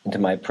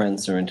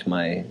prints or into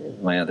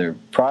my other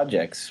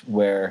projects,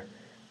 where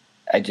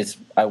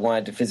I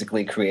wanted to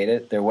physically create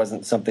it. There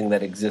wasn't something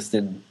that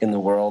existed in the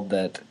world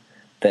that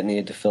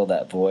needed to fill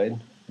that void.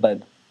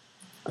 But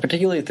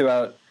particularly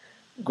throughout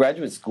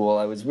graduate school,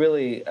 I was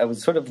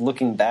sort of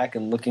looking back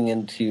and looking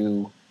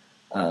into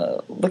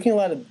looking a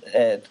lot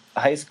at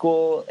high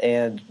school,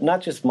 and not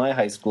just my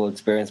high school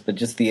experience, but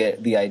just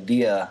the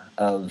idea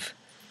of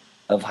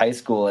high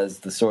school as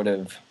the sort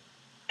of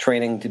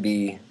training to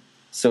be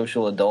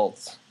social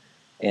adults,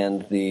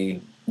 and the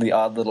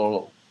odd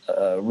little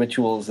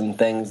rituals and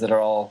things that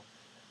are all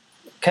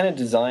kind of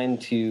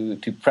designed to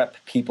prep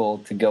people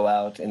to go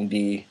out and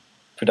be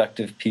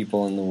productive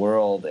people in the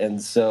world. And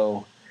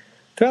so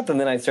throughout them,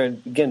 then I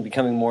started again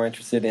becoming more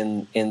interested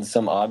in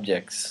some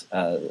objects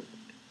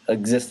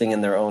existing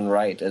in their own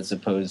right as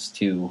opposed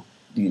to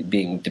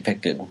being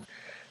depicted.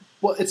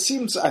 Well, it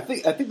seems, I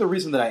think the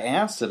reason that I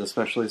asked it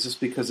especially is just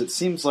because it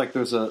seems like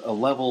there's a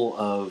level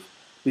of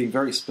being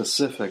very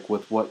specific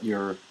with what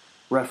you're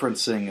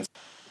referencing.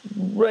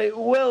 Right.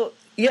 Well,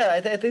 yeah,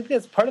 I think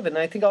that's part of it. And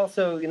I think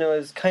also,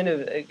 is kind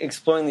of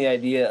exploring the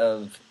idea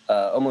of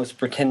almost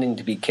pretending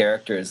to be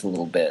characters a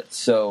little bit.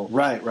 So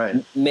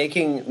right.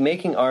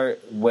 Making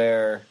art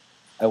where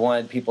I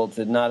wanted people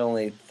to not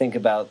only think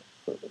about,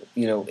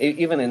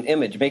 even an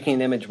image, making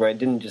an image where I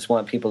didn't just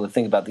want people to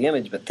think about the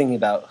image, but thinking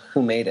about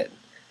who made it.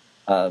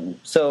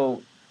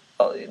 So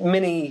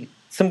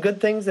some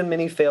good things and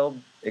many failed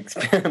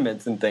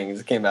experiments and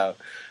things came out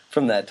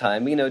from that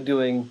time.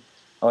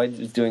 I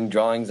was doing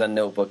drawings on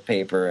notebook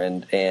paper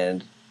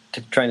and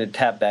trying to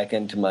tap back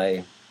into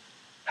my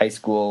high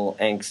school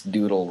angst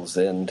doodles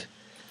and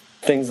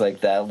things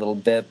like that a little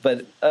bit.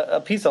 But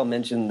a piece I'll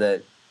mention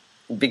that,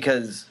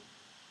 because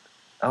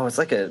it's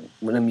like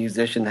when a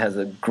musician has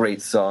a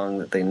great song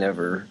that they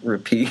never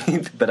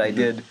repeat. But I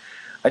did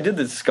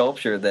this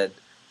sculpture that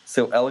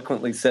so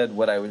eloquently said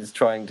what I was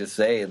trying to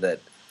say that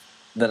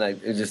then I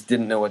just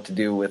didn't know what to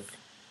do with.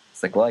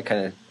 It's like, well, I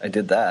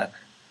did that.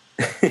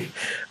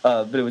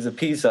 But it was a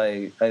piece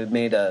I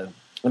made a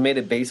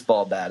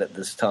baseball bat at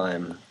this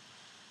time,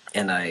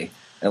 and I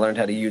learned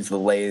how to use the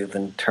lathe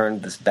and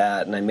turned this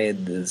bat, and I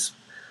made this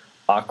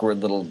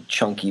awkward little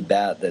chunky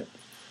bat that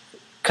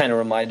kind of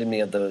reminded me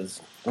of those.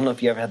 I don't know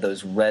if you ever had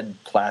those red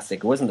plastic.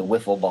 It wasn't the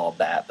wiffle ball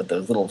bat, but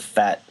those little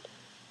fat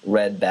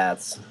red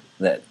bats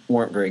that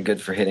weren't very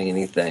good for hitting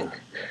anything.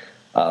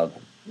 So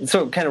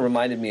it kind of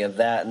reminded me of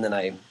that, and then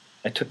I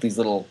took these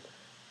metal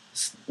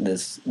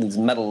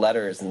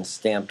letters and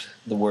stamped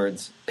the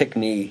words "Pick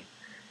Me"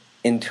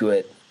 into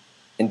it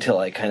until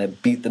I kind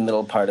of beat the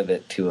middle part of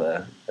it to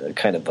a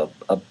kind of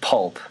a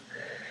pulp.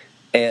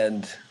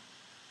 And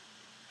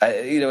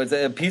it's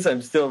a piece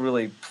I'm still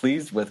really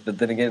pleased with. But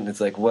then again,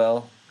 it's like,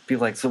 well,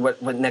 people are like, so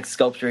what next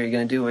sculpture are you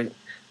going to do? I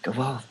go,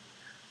 well,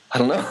 I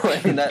don't know.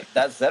 I mean,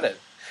 that said it.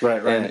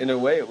 Right. And in a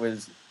way, it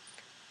was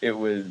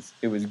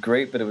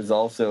great, but it was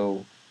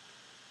also,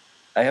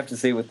 I have to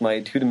say, with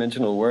my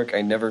two-dimensional work,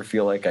 I never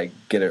feel like I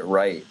get it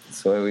right.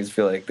 So I always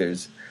feel like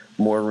there's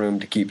more room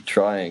to keep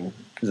trying,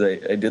 because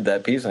I did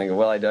that piece and I go,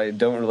 well, I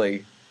don't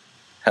really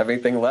have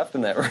anything left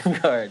in that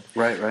regard.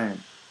 Right.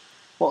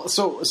 Well,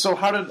 so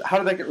how did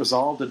that get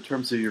resolved in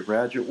terms of your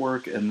graduate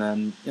work? And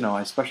then,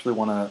 I especially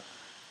want to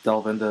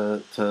delve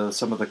into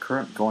some of the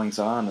current goings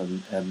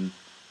on and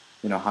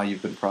how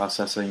you've been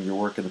processing your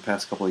work in the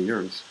past couple of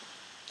years.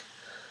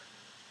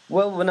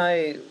 Well, when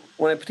I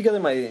put together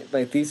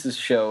my thesis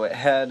show, it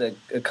had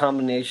a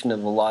combination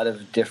of a lot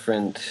of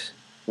different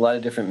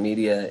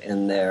media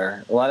in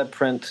there, a lot of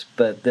print,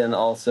 but then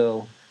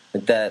also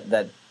like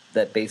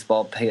that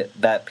baseball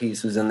bat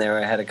piece was in there.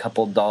 I had a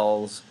couple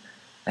dolls,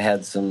 I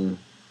had some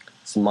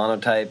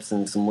monotypes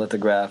and some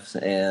lithographs,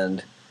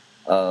 and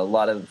a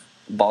lot of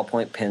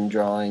ballpoint pen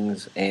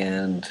drawings,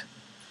 and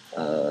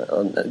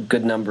a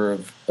good number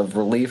of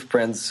relief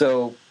prints.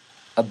 So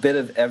a bit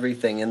of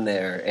everything in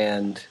there,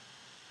 and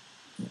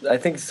I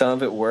think some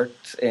of it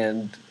worked,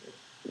 and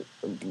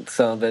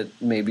some of it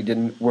maybe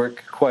didn't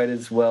work quite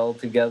as well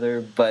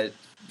together. But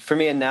for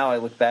me, and now I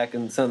look back,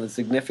 and some of the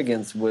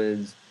significance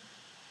was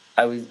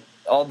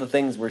all the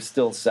things were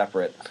still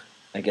separate.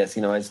 I guess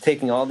I was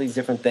taking all these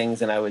different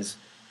things and I was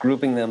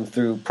grouping them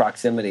through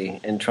proximity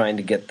and trying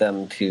to get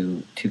them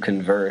to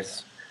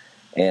converse.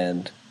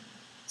 And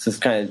so this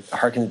kind of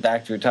harkens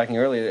back to we were talking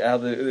earlier how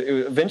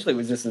eventually it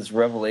was just this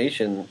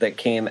revelation that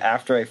came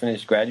after I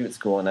finished graduate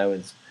school, and I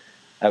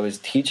was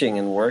teaching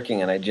and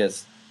working, and I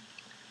just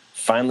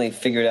finally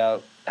figured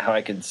out how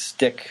I could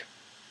stick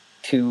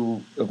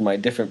two of my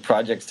different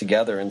projects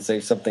together and say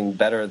something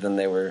better than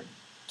they were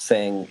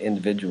saying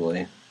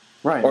individually.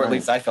 Right. Or at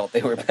least I felt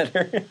they were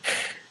better.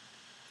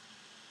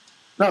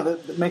 No,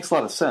 that makes a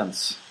lot of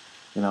sense.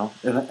 And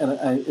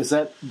is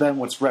that then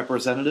what's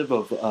representative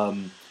of,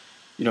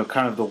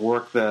 kind of the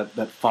work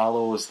that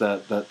follows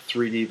that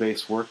 3D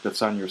based work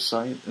that's on your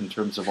site in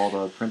terms of all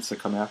the prints that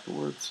come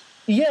afterwards?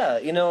 Yeah,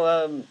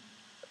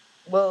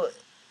 well,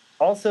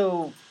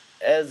 also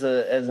as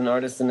an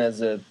artist and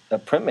as a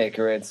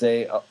printmaker, I'd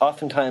say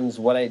oftentimes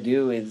what I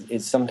do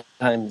is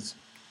sometimes,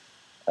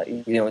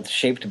 it's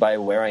shaped by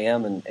where I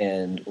am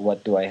and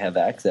what do I have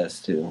access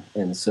to.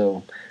 And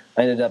so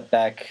I ended up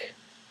back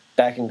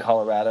in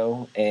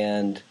Colorado,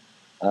 and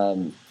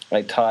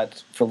I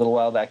taught for a little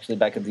while, actually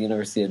back at the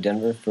University of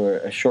Denver for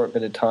a short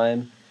bit of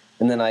time.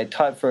 And then I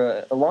taught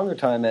for a longer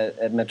time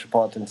at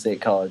Metropolitan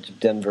State College of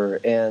Denver,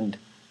 and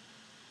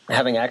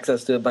having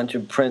access to a bunch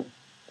of print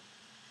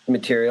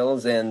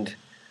materials and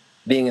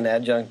being an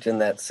adjunct in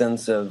that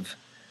sense of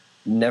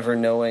never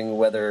knowing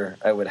whether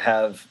I would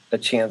have a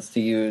chance to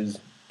use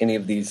any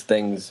of these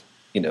things,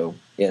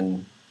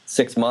 in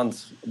 6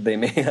 months,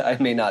 I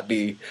may not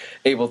be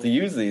able to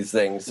use these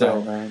things. So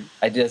right.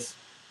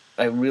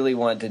 I really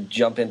wanted to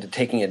jump into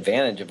taking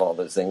advantage of all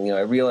those things.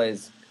 I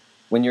realize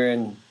when you're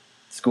in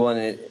school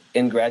and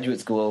in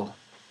graduate school,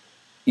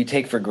 you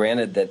take for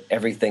granted that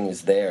everything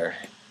is there.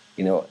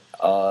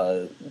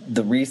 The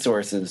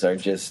resources are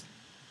just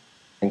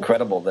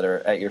incredible that are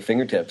at your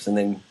fingertips. And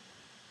then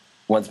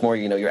once more,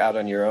 you're out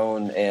on your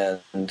own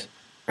and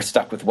are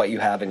stuck with what you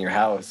have in your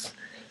house.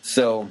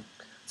 So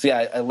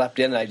yeah, I leapt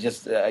in and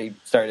I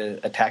started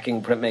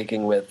attacking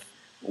printmaking with,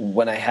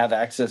 when I have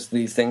access to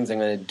these things, I'm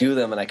going to do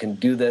them, and I can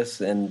do this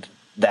and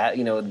that.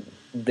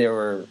 There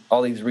were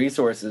all these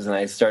resources, and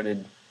I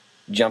started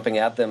jumping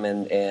at them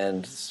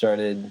and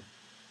started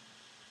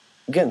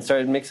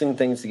mixing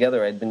things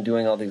together. I'd been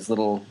doing all these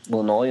little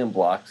linoleum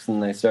blocks,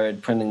 and I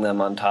started printing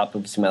them on top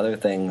of some other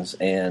things.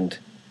 And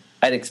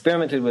I'd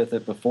experimented with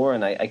it before,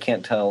 and I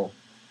can't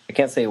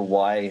say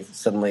why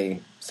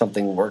suddenly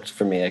something worked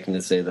for me. I can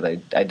just say that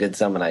I did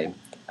some, and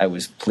I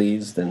was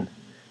pleased and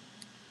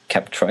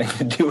kept trying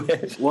to do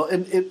it. Well,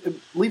 and it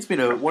leads me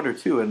to wonder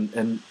too,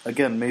 and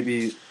again,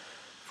 maybe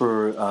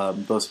for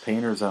those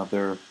painters out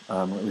there,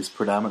 or at least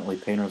predominantly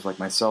painters like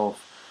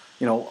myself,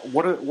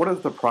 what are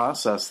the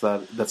process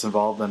that's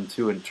involved then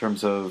too, in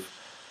terms of,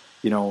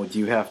 do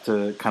you have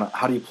to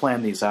how do you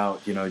plan these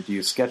out? Do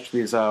you sketch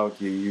these out?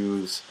 Do you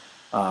use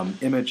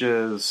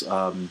images?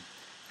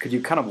 Could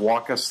you kind of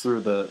walk us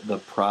through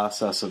the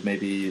process of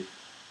maybe,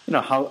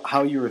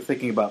 how you were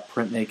thinking about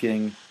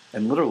printmaking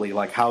and literally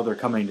like how they're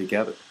coming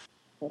together?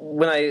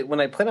 When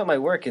I plan out my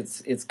work,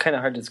 it's kind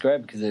of hard to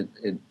describe because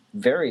it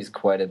varies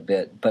quite a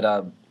bit.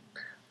 But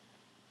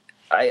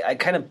I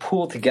kind of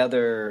pool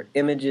together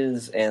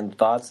images and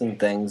thoughts and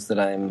things that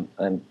I'm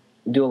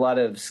do a lot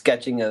of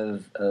sketching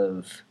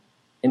of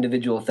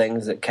individual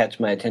things that catch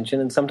my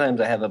attention, and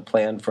sometimes I have a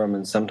plan for them,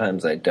 and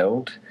sometimes I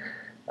don't.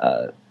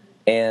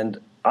 And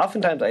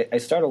oftentimes I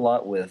start a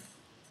lot with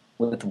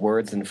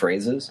words and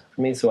phrases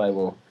for me, so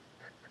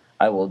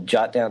I will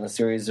jot down a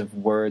series of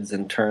words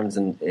and terms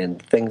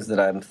and things that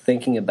I'm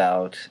thinking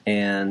about,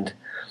 and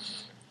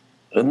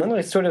then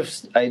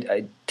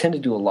I tend to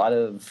do a lot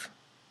of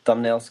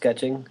thumbnail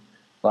sketching,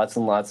 lots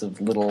and lots of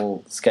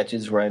little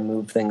sketches where I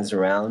move things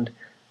around,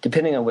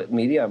 depending on what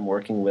media I'm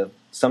working with.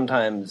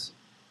 Sometimes,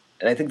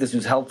 and I think this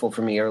was helpful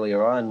for me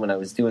earlier on when I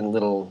was doing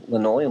little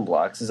linoleum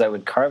blocks, is I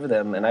would carve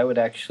them, and I would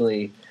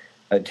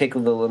take a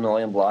little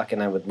linoleum block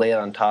and I would lay it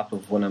on top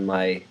of one of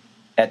my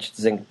etched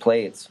zinc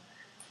plates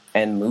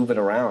and move it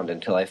around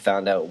until I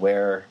found out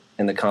where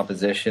in the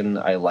composition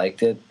I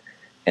liked it,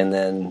 and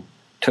then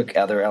took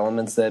other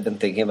elements that I'd been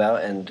thinking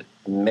about and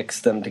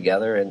mixed them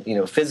together and,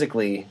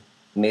 physically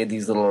made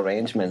these little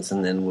arrangements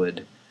and then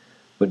would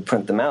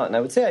print them out. And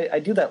I would say I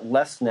do that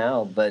less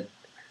now, but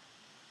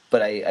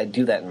I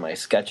do that in my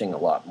sketching a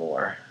lot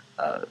more.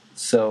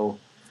 So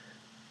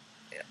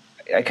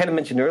I kind of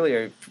mentioned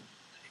earlier,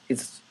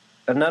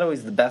 I'm not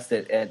always the best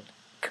at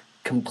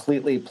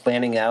completely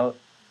planning out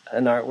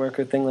an artwork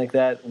or thing like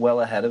that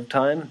well ahead of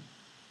time.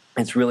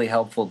 It's really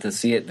helpful to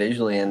see it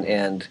visually,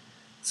 and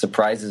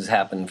surprises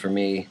happen for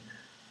me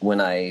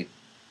when I,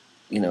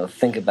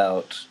 think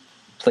about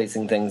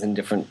placing things in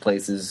different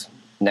places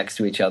next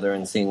to each other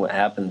and seeing what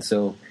happens.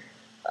 So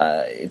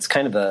it's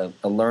kind of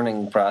a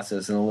learning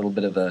process and a little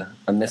bit of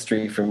a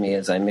mystery for me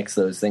as I mix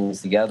those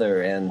things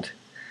together, and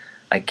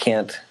I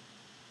can't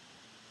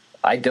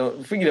I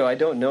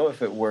don't know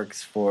if it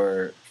works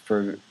for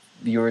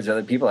viewers or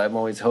other people. I'm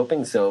always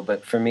hoping so,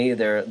 but for me,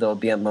 there'll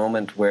be a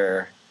moment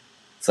where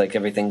it's like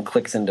everything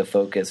clicks into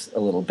focus a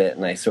little bit,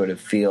 and I sort of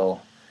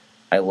feel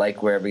I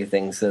like where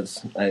everything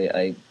sits.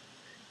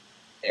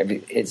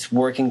 It's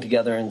working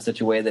together in such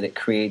a way that it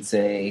creates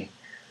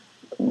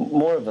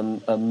more of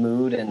a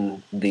mood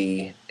and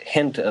the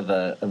hint of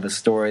a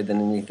story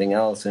than anything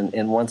else.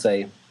 And once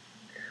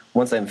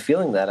I'm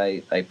feeling that,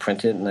 I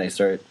print it and I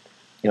start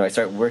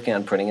working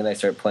on printing it. I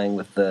start playing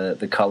with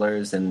the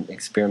colors and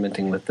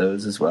experimenting with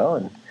those as well.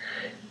 And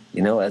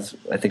as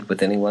I think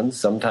with anyone,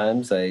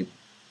 sometimes I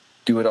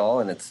do it all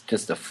and it's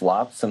just a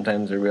flop.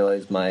 Sometimes I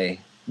realize my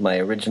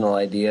original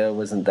idea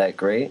wasn't that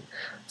great.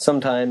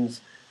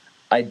 Sometimes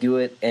I do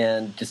it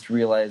and just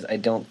realize I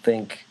don't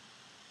think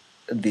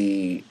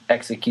the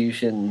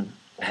execution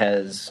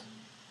has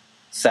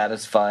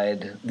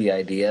satisfied the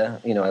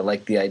idea. I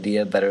like the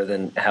idea better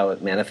than how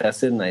it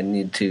manifested, and I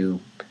need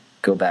to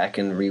go back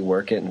and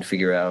rework it and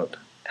figure out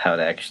how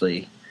to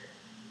actually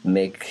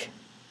make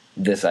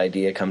this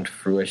idea come to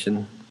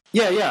fruition.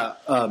 Yeah.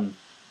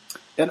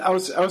 And I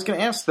was going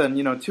to ask then,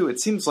 too, it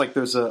seems like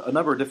there's a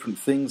number of different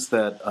things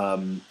that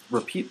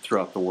repeat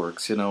throughout the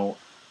works,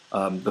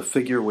 the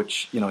figure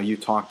which, you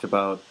talked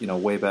about,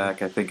 way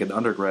back, I think in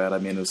undergrad,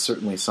 is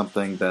certainly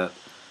something that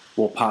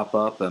will pop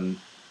up. And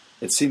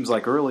it seems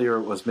like earlier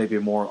it was maybe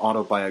more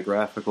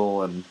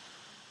autobiographical and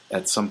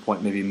at some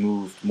point maybe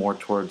moved more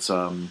towards,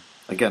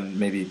 again,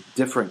 maybe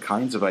different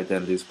kinds of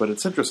identities. But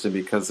it's interesting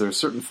because there's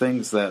certain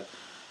things that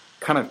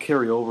kind of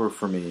carry over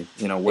for me,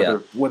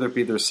 whether it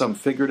be there's some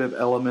figurative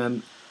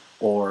element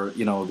or,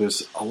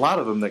 there's a lot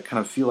of them that kind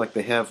of feel like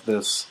they have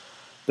this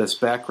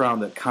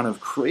background that kind of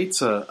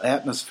creates a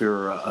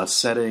atmosphere, a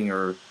setting,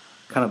 or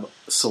kind of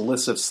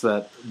solicits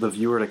that the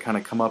viewer to kind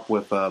of come up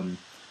with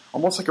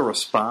almost like a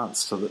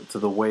response to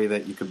the way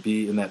that you could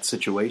be in that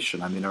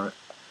situation. Are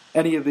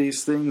any of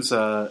these things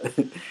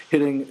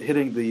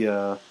hitting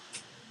the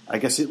I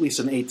guess at least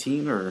an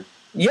 18 or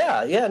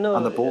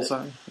on the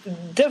bullseye?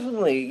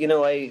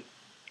 Definitely.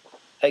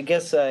 I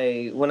guess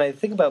when I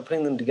think about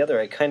putting them together,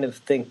 I kind of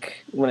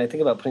think when I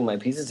think about putting my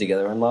pieces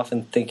together, I'm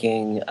often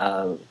thinking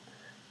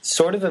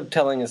sort of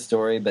telling a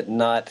story, but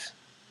not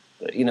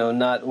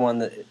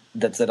one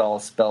that's at all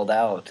spelled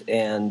out.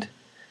 And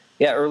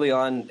early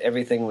on,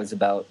 everything was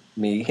about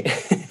me.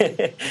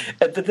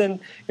 But then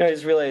I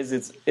just realized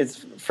it's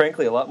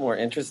frankly a lot more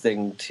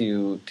interesting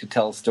to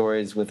tell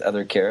stories with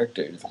other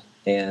characters.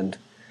 And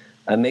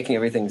I'm making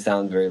everything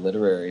sound very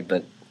literary,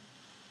 but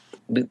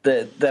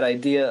that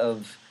idea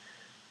of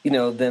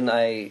then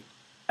I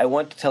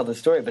want to tell the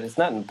story, but it's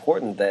not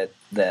important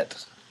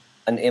that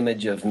an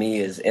image of me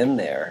is in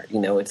there.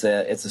 It's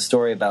a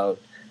story about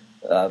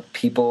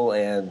people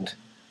and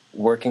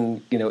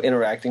working,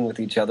 interacting with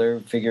each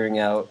other, figuring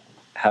out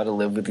how to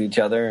live with each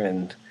other,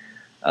 and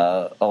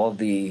all of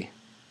the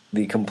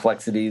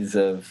complexities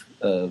of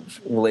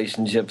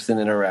relationships and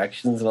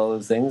interactions and all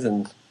those things.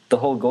 And the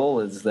whole goal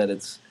is that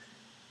it's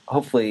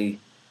hopefully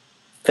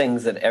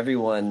things that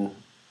everyone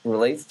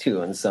relates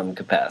to in some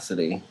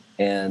capacity,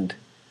 and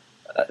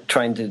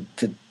trying to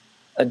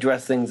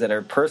address things that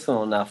are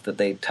personal enough that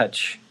they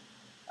touch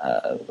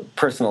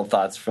personal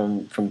thoughts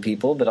from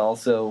people, but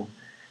also,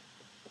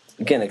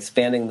 again,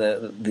 expanding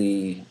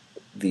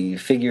the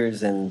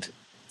figures and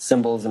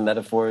symbols and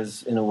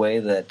metaphors in a way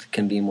that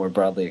can be more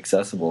broadly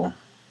accessible.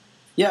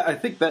 Yeah, I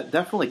think that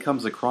definitely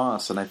comes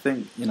across, and I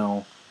think,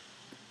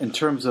 in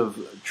terms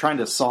of trying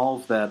to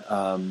solve that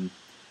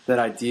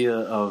idea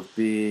of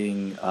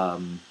being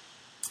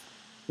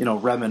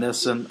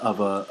reminiscent of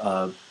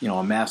a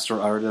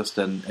master artist,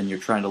 and you're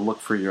trying to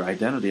look for your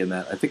identity in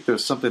that. I think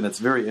there's something that's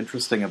very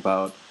interesting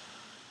about,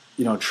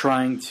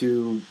 trying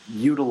to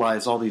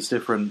utilize all these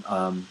different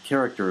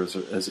characters,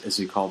 as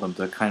you call them,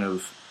 to kind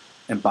of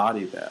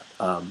embody that.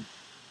 And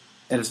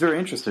it's very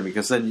interesting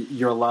because then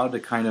you're allowed to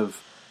kind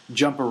of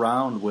jump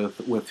around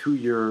with who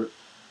your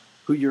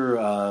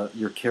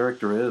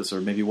character is,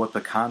 or maybe what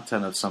the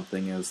content of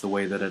something is, the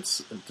way that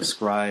it's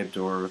described,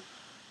 or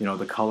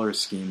the color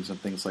schemes and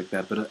things like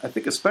that. But I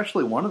think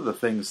especially one of the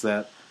things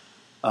that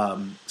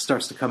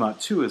starts to come out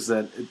too is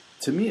that,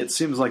 to me, it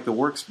seems like the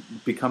work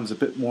becomes a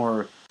bit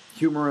more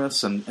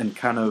humorous and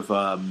kind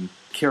of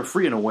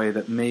carefree in a way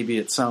that maybe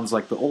it sounds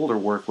like the older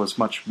work was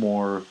much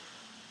more,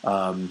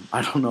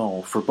 I don't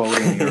know,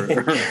 foreboding or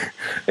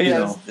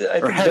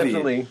or heavy.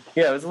 Definitely.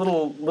 Yeah, it was a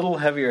little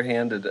heavier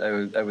handed,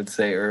 I would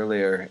say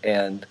earlier.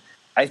 And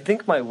I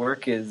think my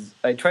work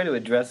I try to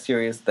address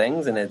serious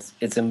things, and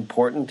it's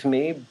important to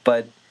me,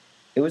 but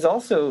it was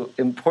also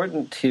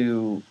important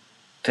to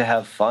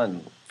have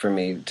fun for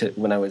me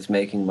when I was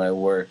making my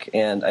work.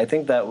 And I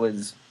think that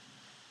was,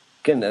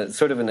 again,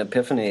 sort of an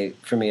epiphany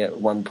for me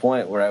at one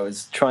point, where I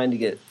was trying to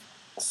get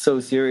so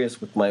serious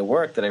with my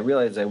work that I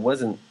realized I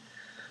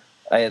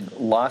had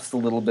lost a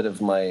little bit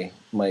of my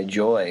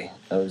joy.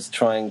 I was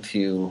trying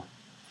to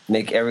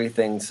make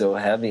everything so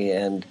heavy,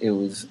 and it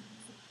was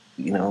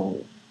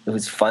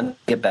fun to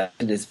get back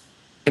to this,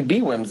 to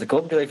be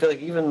whimsical, because I feel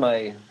like even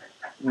my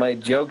my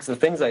jokes, the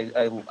things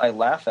I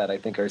laugh at, I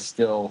think are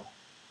still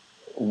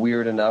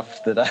weird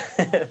enough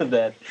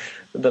that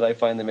that I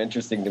find them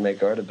interesting to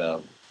make art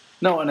about.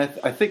 No, and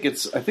I think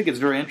it's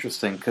very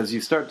interesting because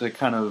you start to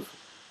kind of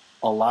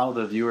allow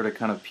the viewer to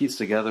kind of piece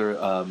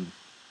together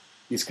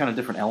these kind of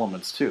different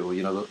elements too.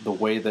 You know, the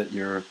way that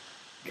you're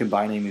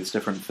combining these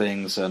different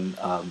things, and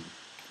I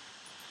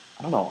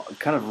don't know,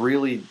 kind of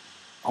really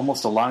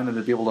almost allowing them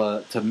to be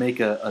able to make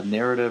a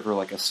narrative or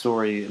like a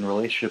story in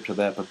relationship to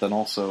that, but then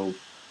also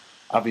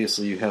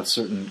obviously you have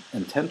certain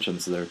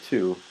intentions there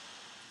too.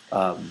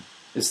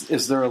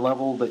 Is there a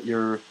level that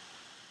you're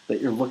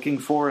looking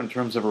for in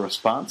terms of a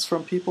response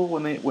from people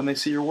when they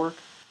see your work?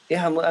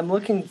 Yeah, I'm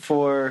looking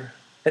for.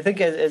 I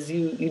think as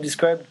you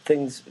described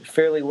things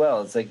fairly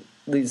well. It's like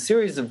these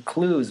series of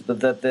clues, but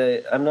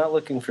that I'm not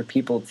looking for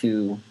people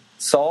to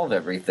solve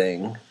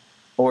everything,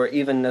 or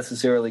even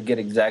necessarily get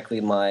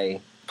exactly my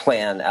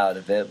plan out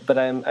of it. But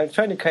I'm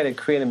trying to kind of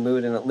create a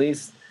mood and at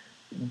least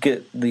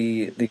get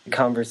the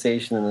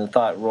conversation and the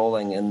thought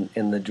rolling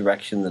in the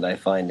direction that I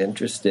find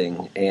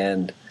interesting.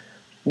 And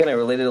again, I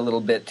related a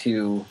little bit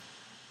to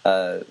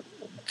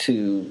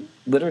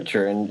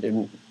literature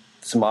and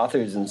some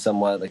authors and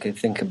somewhat. Like I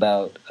think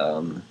about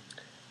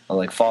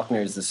like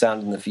Faulkner's The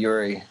Sound and the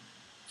Fury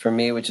for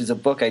me, which is a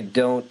book I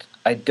don't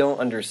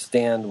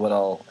understand what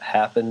all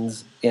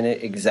happens in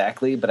it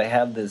exactly, but I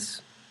have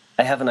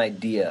an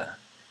idea,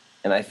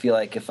 and I feel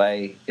like if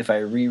I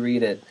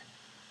reread it,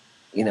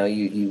 you know,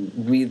 you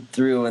read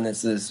through and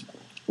it's this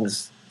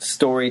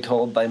story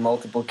told by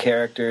multiple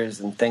characters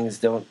and things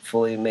don't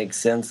fully make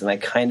sense,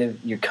 and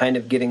you're kind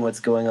of getting what's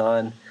going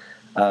on.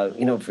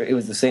 You know, it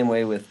was the same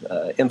way with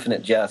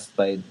Infinite Jest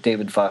by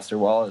David Foster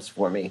Wallace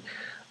for me.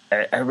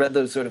 I read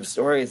those sort of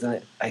stories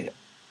and I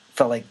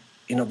felt like,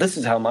 you know, this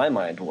is how my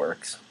mind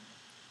works.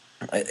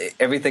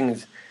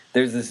 There's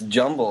this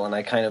jumble, and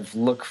I kind of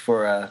look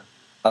for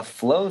a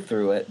flow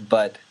through it,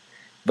 but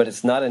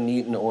it's not a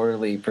neat and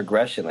orderly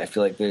progression. I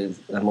feel like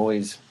I'm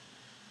always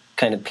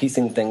kind of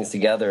piecing things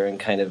together and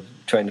kind of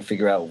trying to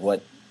figure out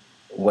what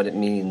it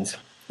means.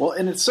 Well,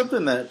 and it's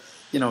something that,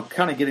 you know,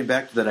 kind of getting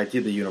back to that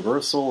idea of the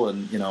universal,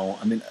 and, you know,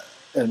 I mean,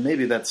 and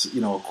maybe that's,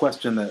 you know, a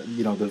question that,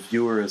 you know, the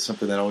viewer is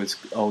something that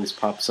always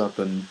pops up,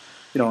 and,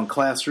 you know, in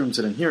classrooms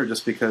and in here,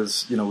 just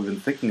because, you know, we've been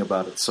thinking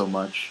about it so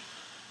much.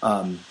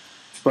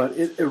 But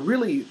it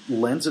really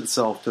lends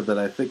itself to that.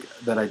 I think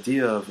that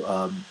idea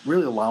of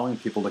really allowing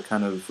people to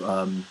kind of,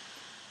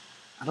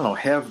 I don't know,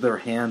 have their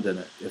hand in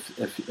it,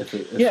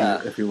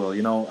 if you will.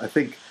 You know, I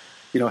think,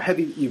 you know,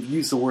 you've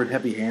used the word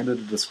heavy-handed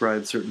to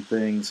describe certain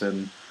things,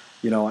 and,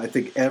 you know, I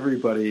think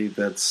everybody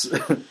that's,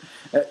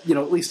 you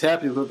know, at least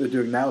happy with what they're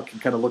doing now can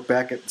kind of look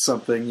back at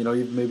something, you know,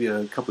 even maybe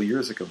a couple of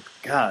years ago.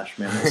 Gosh,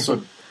 man, that's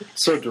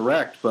so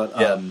direct. But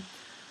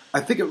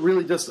I think it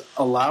really just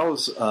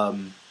allows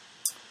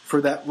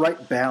for that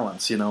right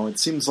balance. You know, it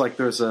seems like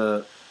there's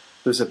a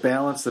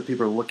balance that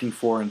people are looking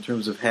for in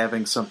terms of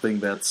having something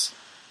that's,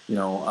 you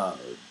know,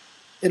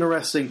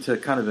 interesting to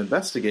kind of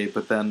investigate,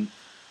 but then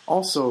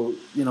also,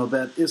 you know,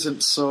 that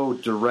isn't so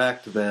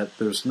direct that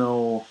there's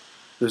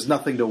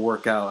nothing to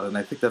work out. And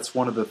I think that's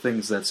one of the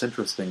things that's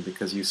interesting,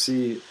 because you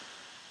see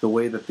the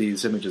way that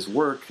these images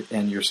work,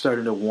 and you're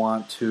starting to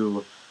want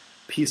to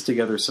piece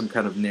together some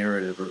kind of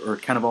narrative, or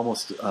kind of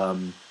almost,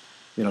 you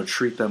know,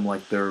 treat them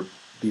like they're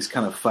these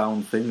kind of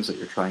found things that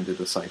you're trying to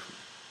decipher.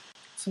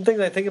 Some things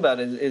I think about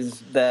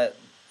is that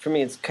for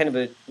me, it's kind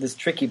of this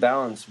tricky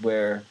balance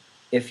where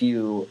if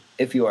you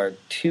are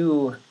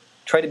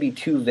try to be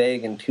too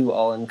vague and too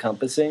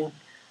all-encompassing,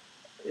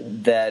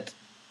 that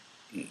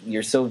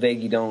you're so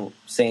vague you don't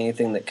say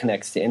anything that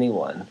connects to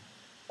anyone.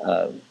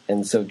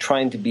 And so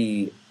trying to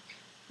be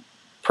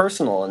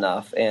personal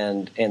enough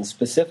and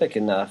specific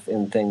enough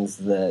in things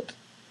that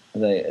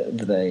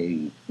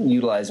they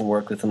utilize and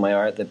work with in my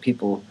art that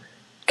people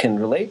can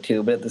relate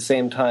to, but at the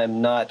same time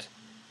not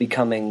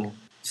becoming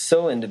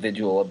so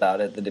individual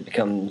about it that it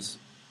becomes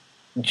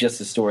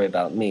just a story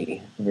about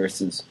me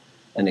versus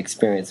an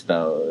experience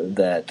about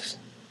that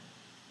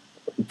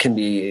can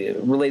be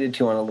related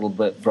to on a little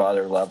bit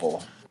broader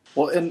level.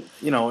 Well, and,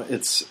 you know,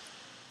 it's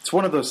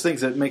one of those things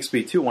that makes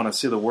me too want to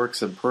see the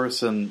works in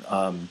person.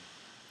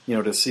 You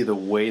know, to see the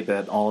way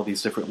that all of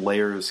these different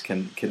layers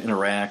can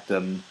interact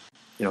and,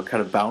 you know,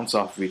 kind of bounce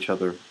off of each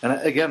other. And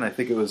again, I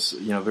think it was,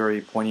 you know, very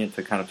poignant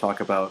to kind of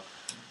talk about,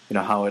 you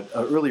know, how at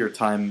an earlier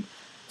time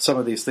some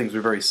of these things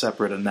were very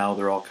separate, and now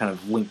they're all kind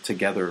of linked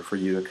together for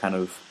you to kind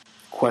of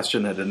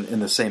question it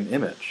in the same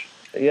image.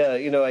 Yeah,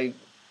 you know,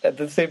 at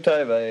the same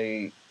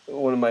time,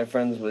 one of my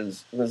friends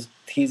was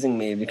teasing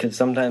me because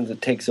sometimes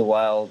it takes a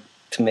while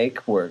to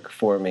make work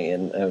for me,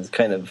 and I was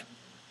kind of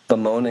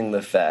bemoaning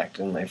the fact,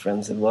 and my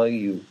friend said, well,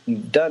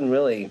 you've done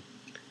really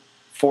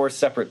 4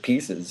 separate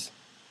pieces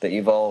that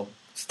you've all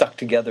stuck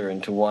together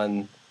into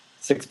one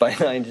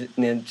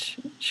 6x9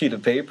 sheet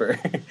of paper.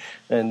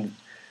 And,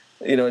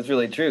 you know, it's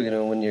really true. You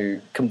know, when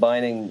you're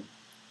combining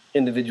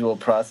individual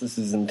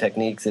processes and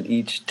techniques that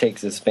each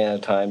takes a span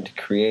of time to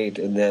create,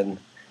 and then,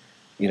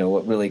 you know,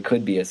 what really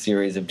could be a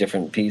series of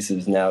different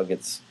pieces now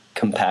gets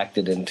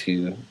compacted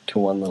into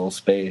one little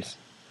space.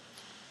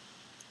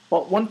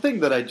 Well, one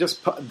thing that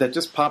just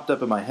popped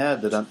up in my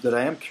head that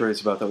I am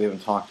curious about that we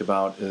haven't talked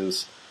about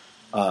is,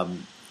 I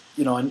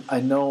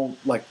know,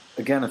 like,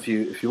 again, if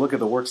you look at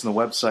the works on the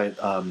website,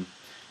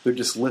 they're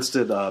just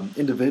listed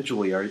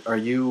individually. Are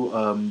you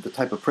the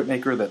type of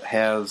printmaker that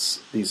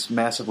has these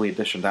massively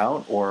editioned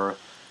out, or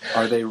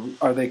are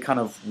they kind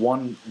of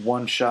one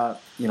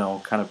shot,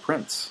 kind of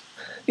prints?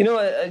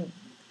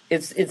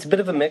 It's a bit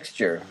of a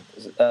mixture.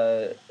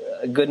 A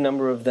good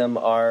number of them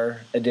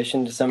are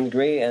editioned to some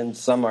degree, and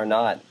some are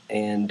not.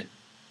 And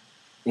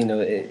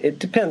it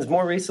depends.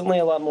 More recently,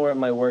 a lot more of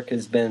my work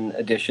has been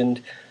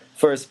editioned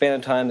for a span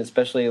of time.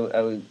 Especially,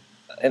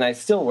 and I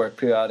still work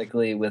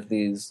periodically with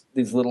these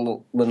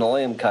little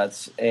linoleum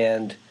cuts,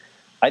 and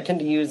I tend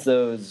to use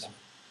those.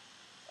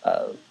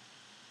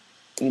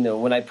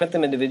 When I print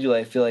them individually,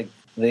 I feel like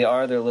they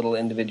are their little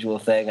individual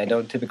thing. I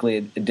don't typically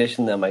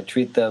edition them. I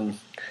treat them.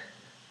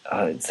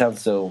 It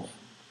sounds so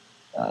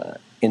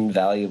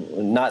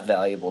invaluable, not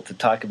valuable, to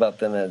talk about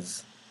them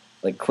as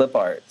like clip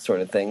art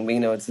sort of thing.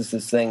 It's just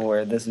this thing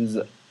where this is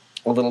a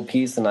little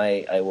piece, and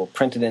I will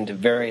print it into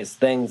various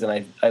things,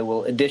 and I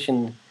will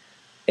edition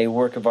a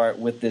work of art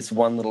with this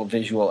one little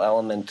visual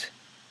element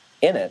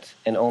in it,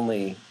 and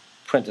only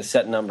print a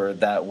set number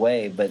that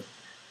way. But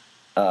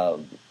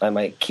I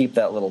might keep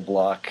that little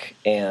block,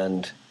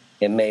 and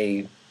I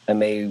may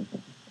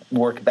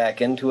work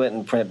back into it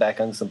and print it back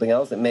on something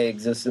else. It may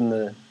exist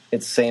in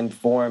its same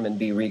form and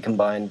be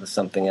recombined with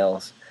something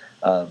else.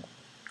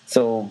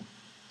 So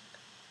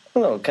I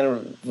don't know, kind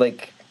of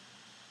like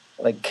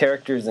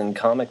characters in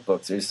comic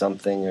books or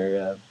something.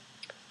 Or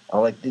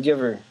did you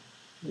ever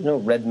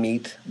Red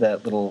Meat,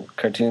 that little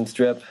cartoon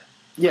strip?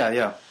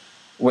 Yeah.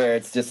 Where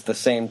it's just the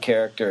same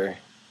character.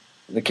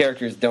 The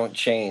characters don't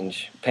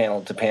change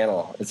panel to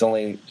panel. It's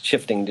only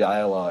shifting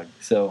dialogue.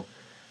 So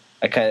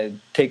I kind of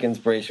take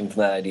inspiration from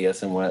that idea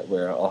somewhat,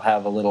 where I'll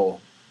have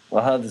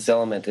this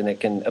element, and it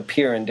can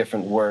appear in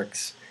different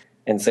works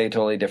and say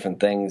totally different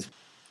things.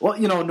 Well,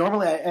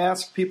 normally I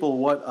ask people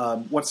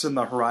what's in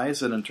the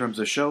horizon in terms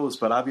of shows,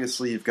 but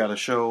obviously you've got a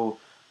show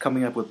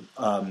coming up with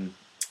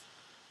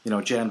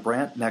Jan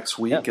Brandt next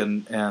week, yeah.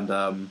 and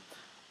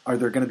are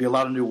there going to be a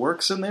lot of new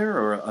works in there,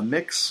 or a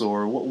mix,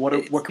 or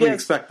what can we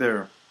expect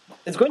there?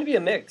 It's going to be a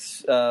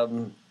mix.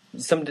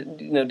 Some,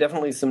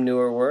 definitely some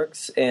newer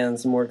works, and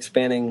some work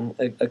spanning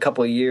a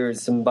couple of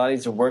years. Some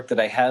bodies of work that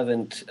I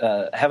haven't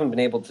been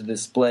able to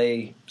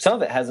display. Some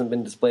of it hasn't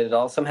been displayed at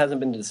all. Some hasn't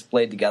been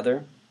displayed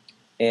together.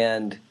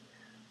 And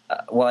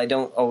while I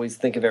don't always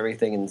think of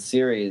everything in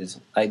series,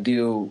 I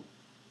do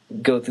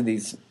go through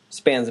these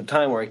spans of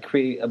time where I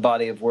create a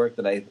body of work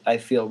that I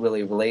feel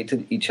really relate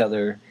to each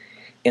other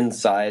in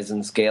size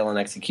and scale and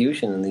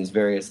execution and these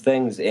various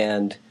things.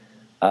 And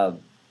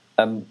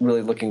I'm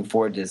really looking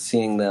forward to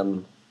seeing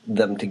them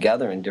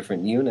together in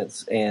different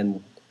units.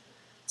 And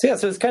so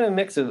it's kind of a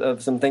mix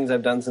of some things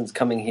I've done since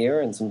coming here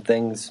and some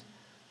things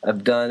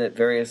I've done at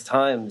various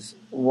times.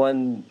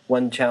 One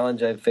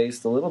challenge I've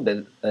faced a little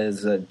bit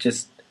is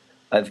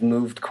I've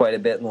moved quite a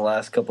bit in the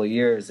last couple of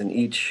years, and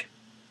each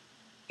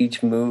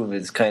move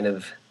is kind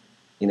of,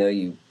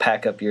 you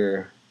pack up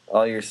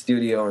all your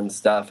studio and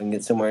stuff and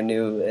get somewhere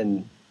new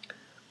and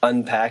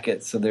unpack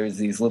it. So there's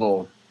these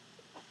little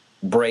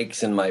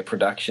breaks in my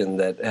production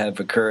that have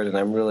occurred, and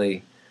I'm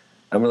really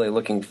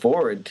looking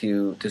forward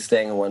to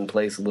staying in one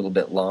place a little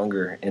bit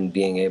longer and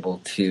being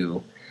able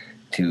to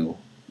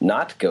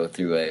not go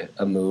through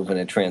a move and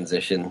a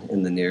transition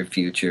in the near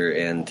future,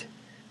 and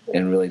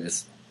really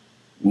just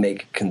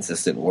make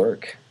consistent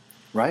work.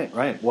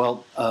 Right.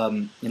 Well,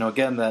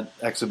 again, that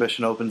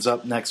exhibition opens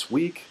up next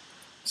week,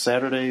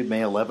 Saturday,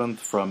 May 11th,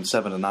 from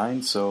 7 to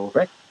 9. So,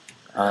 right.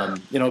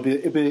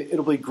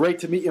 It'll be great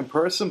to meet you in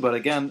person. But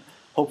again,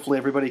 hopefully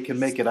everybody can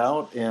make it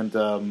out and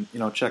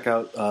check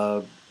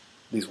out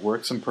these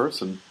works in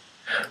person.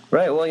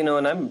 Right. Well,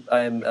 and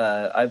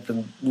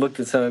I've looked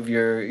at some of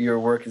your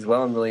work as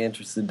well. I'm really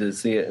interested to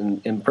see it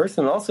in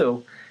person.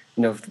 Also,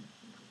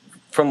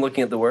 from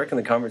looking at the work and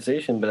the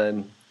conversation, but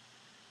I'm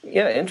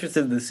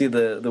interested to see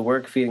the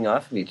work feeding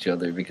off of each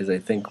other, because I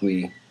think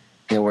we're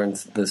in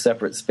the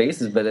separate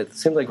spaces, but it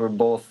seems like we're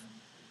both.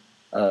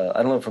 I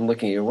don't know, from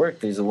looking at your work,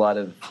 there's a lot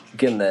of,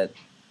 again, that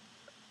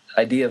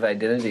idea of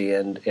identity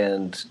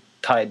and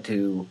tied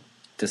to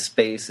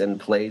space and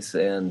place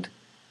and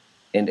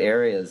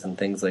areas and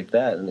things like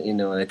that.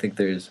 And I think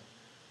there's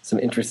some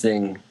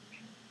interesting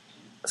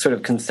sort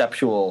of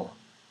conceptual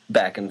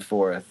back and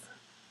forth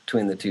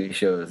between the two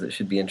shows that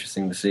should be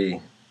interesting to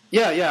see.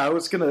 Yeah. I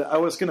was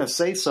gonna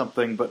say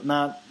something, but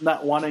not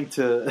wanting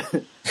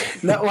to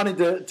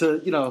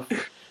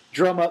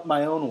drum up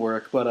my own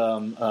work. But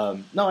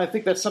no, I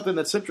think that's something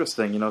that's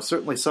interesting.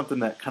 Certainly something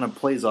that kind of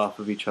plays off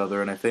of each other,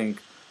 and I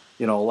think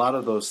a lot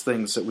of those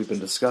things that we've been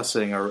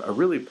discussing are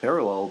really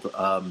paralleled.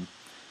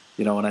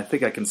 And I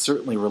think I can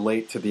certainly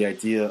relate to the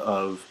idea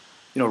of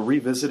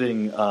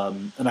revisiting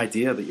an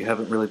idea that you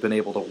haven't really been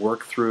able to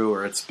work through,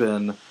 or it's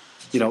been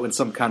in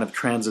some kind of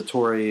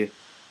transitory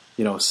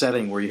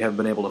setting where you haven't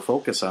been able to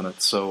focus on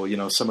it. So,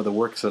 some of the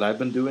works that I've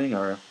been doing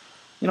are,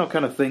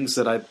 kind of things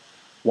that I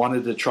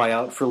wanted to try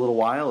out for a little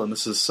while, and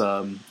this is,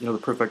 the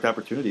perfect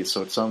opportunity.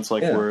 So it sounds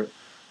like we're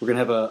going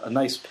to have a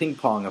nice ping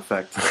pong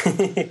effect,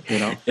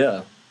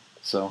 Yeah.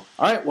 So,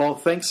 all right. Well,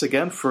 thanks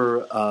again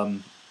for,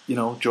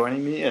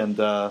 joining me, and,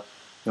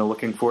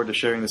 looking forward to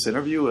sharing this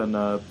interview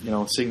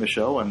and, seeing the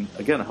show. And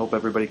again, I hope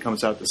everybody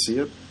comes out to see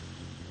it.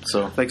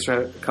 So thanks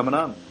for coming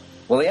on.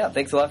 Well, yeah,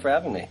 thanks a lot for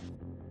having me.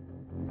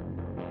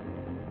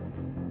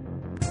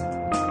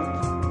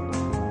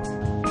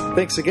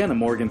 Thanks again to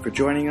Morgan for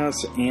joining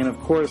us, and of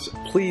course,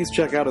 please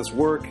check out his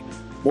work,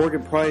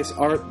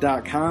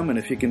 MorganPriceArt.com, and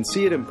if you can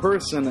see it in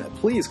person,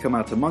 please come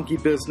out to Monkey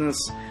Business,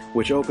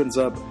 which opens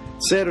up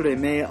Saturday,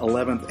 May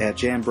 11th at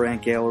Jan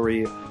Brandt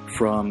Gallery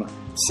from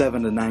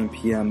 7 to 9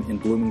 p.m. in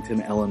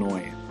Bloomington,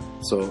 Illinois.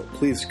 So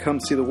please come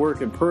see the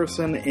work in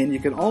person, and you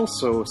can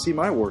also see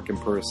my work in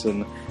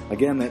person.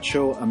 Again, that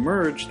show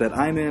Emerge that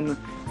I'm in,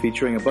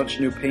 featuring a bunch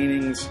of new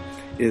paintings,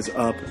 is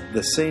up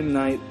the same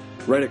night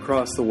right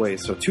across the way.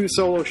 So 2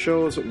 solo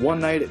shows, 1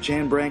 night at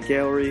Jan Brandt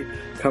Gallery.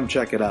 Come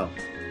check it out.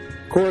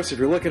 Of course, if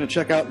you're looking to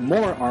check out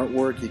more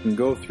artwork, you can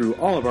go through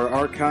all of our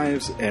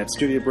archives at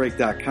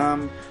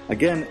studiobreak.com.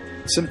 Again,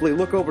 simply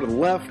look over to the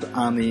left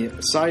on the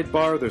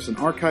sidebar. There's an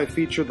archive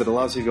feature that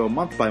allows you to go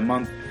month by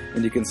month,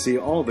 and you can see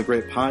all the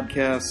great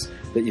podcasts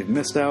that you've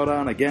missed out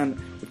on. Again,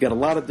 we've got a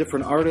lot of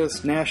different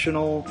artists,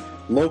 national,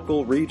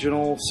 local,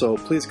 regional, so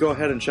please go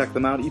ahead and check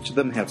them out. Each of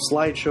them have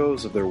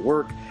slideshows of their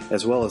work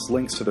as well as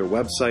links to their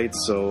websites,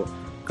 so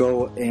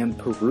go and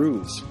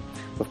peruse.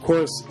 Of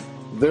course,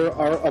 there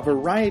are a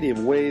variety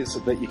of ways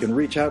that you can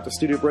reach out to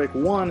Studio Break.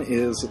 One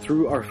is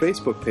through our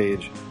Facebook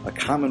page, a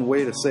common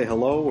way to say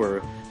hello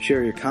or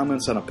share your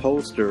comments on a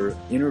post or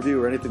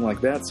interview or anything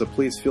like that, so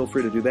please feel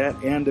free to do that,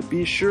 and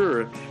be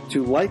sure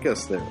to like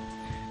us there.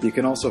 You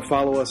can also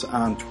follow us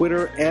on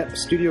Twitter at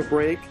Studio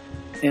Break,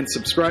 and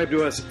subscribe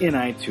to us in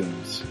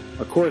iTunes.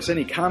 Of course,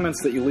 any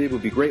comments that you leave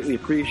would be greatly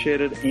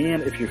appreciated,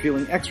 and if you're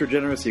feeling extra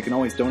generous, you can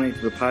always donate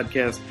to the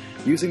podcast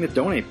using the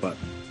donate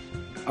button.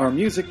 Our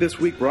music this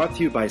week brought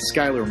to you by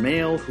Skylar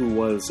Mail, who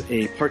was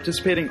a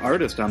participating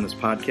artist on this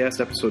podcast,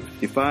 episode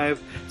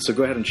 55, so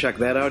go ahead and check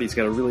that out. He's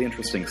got a really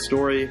interesting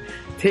story.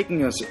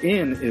 Taking us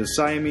in is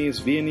Siamese,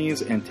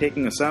 Viennese, and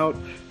taking us out,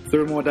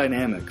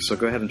 Thermodynamics. So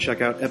go ahead and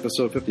check out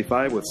episode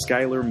 55 with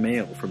Skylar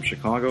Mail from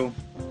Chicago,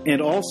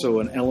 and also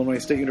an Illinois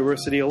State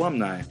University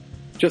alumni.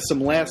 Just some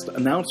last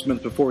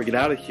announcements before we get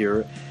out of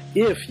here.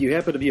 If you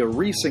happen to be a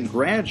recent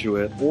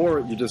graduate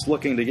or you're just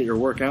looking to get your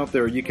work out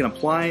there, you can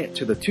apply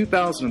to the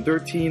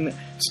 2013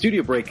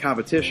 Studio Break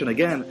competition.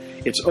 Again,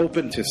 it's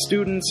open to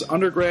students,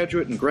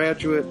 undergraduate and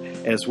graduate,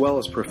 as well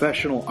as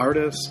professional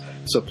artists.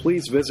 So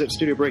please visit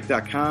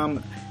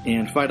studiobreak.com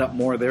and find out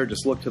more there.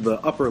 Just look to the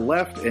upper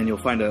left and you'll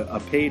find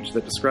a page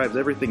that describes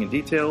everything in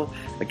detail.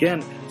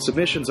 Again,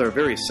 submissions are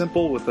very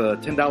simple with a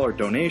 $10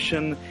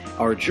 donation.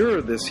 Our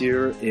juror this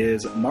year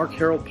is Mark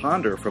Harold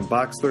Ponder from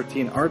Box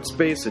 13 Art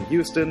Space in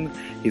Houston.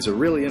 He's a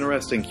really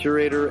interesting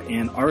curator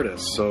and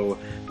artist, so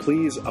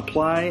please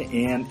apply,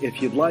 and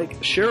if you'd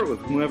like, share it with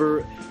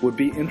whomever would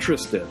be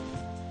interested.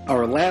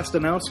 Our last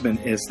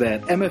announcement is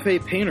that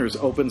MFA Painters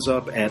opens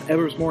up at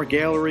Eversmoor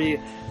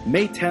Gallery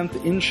May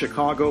 10th in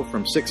Chicago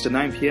from 6 to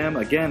 9 p.m.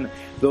 Again,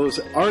 those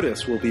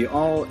artists will be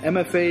all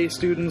MFA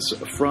students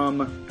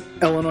from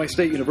Illinois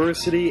State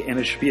University, and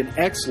it should be an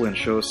excellent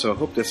show, so I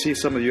hope to see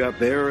some of you out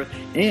there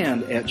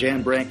and at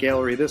Jan Brandt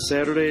Gallery this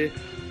Saturday.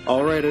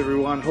 All right,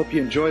 everyone. Hope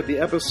you enjoyed the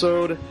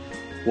episode.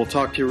 We'll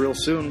talk to you real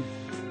soon.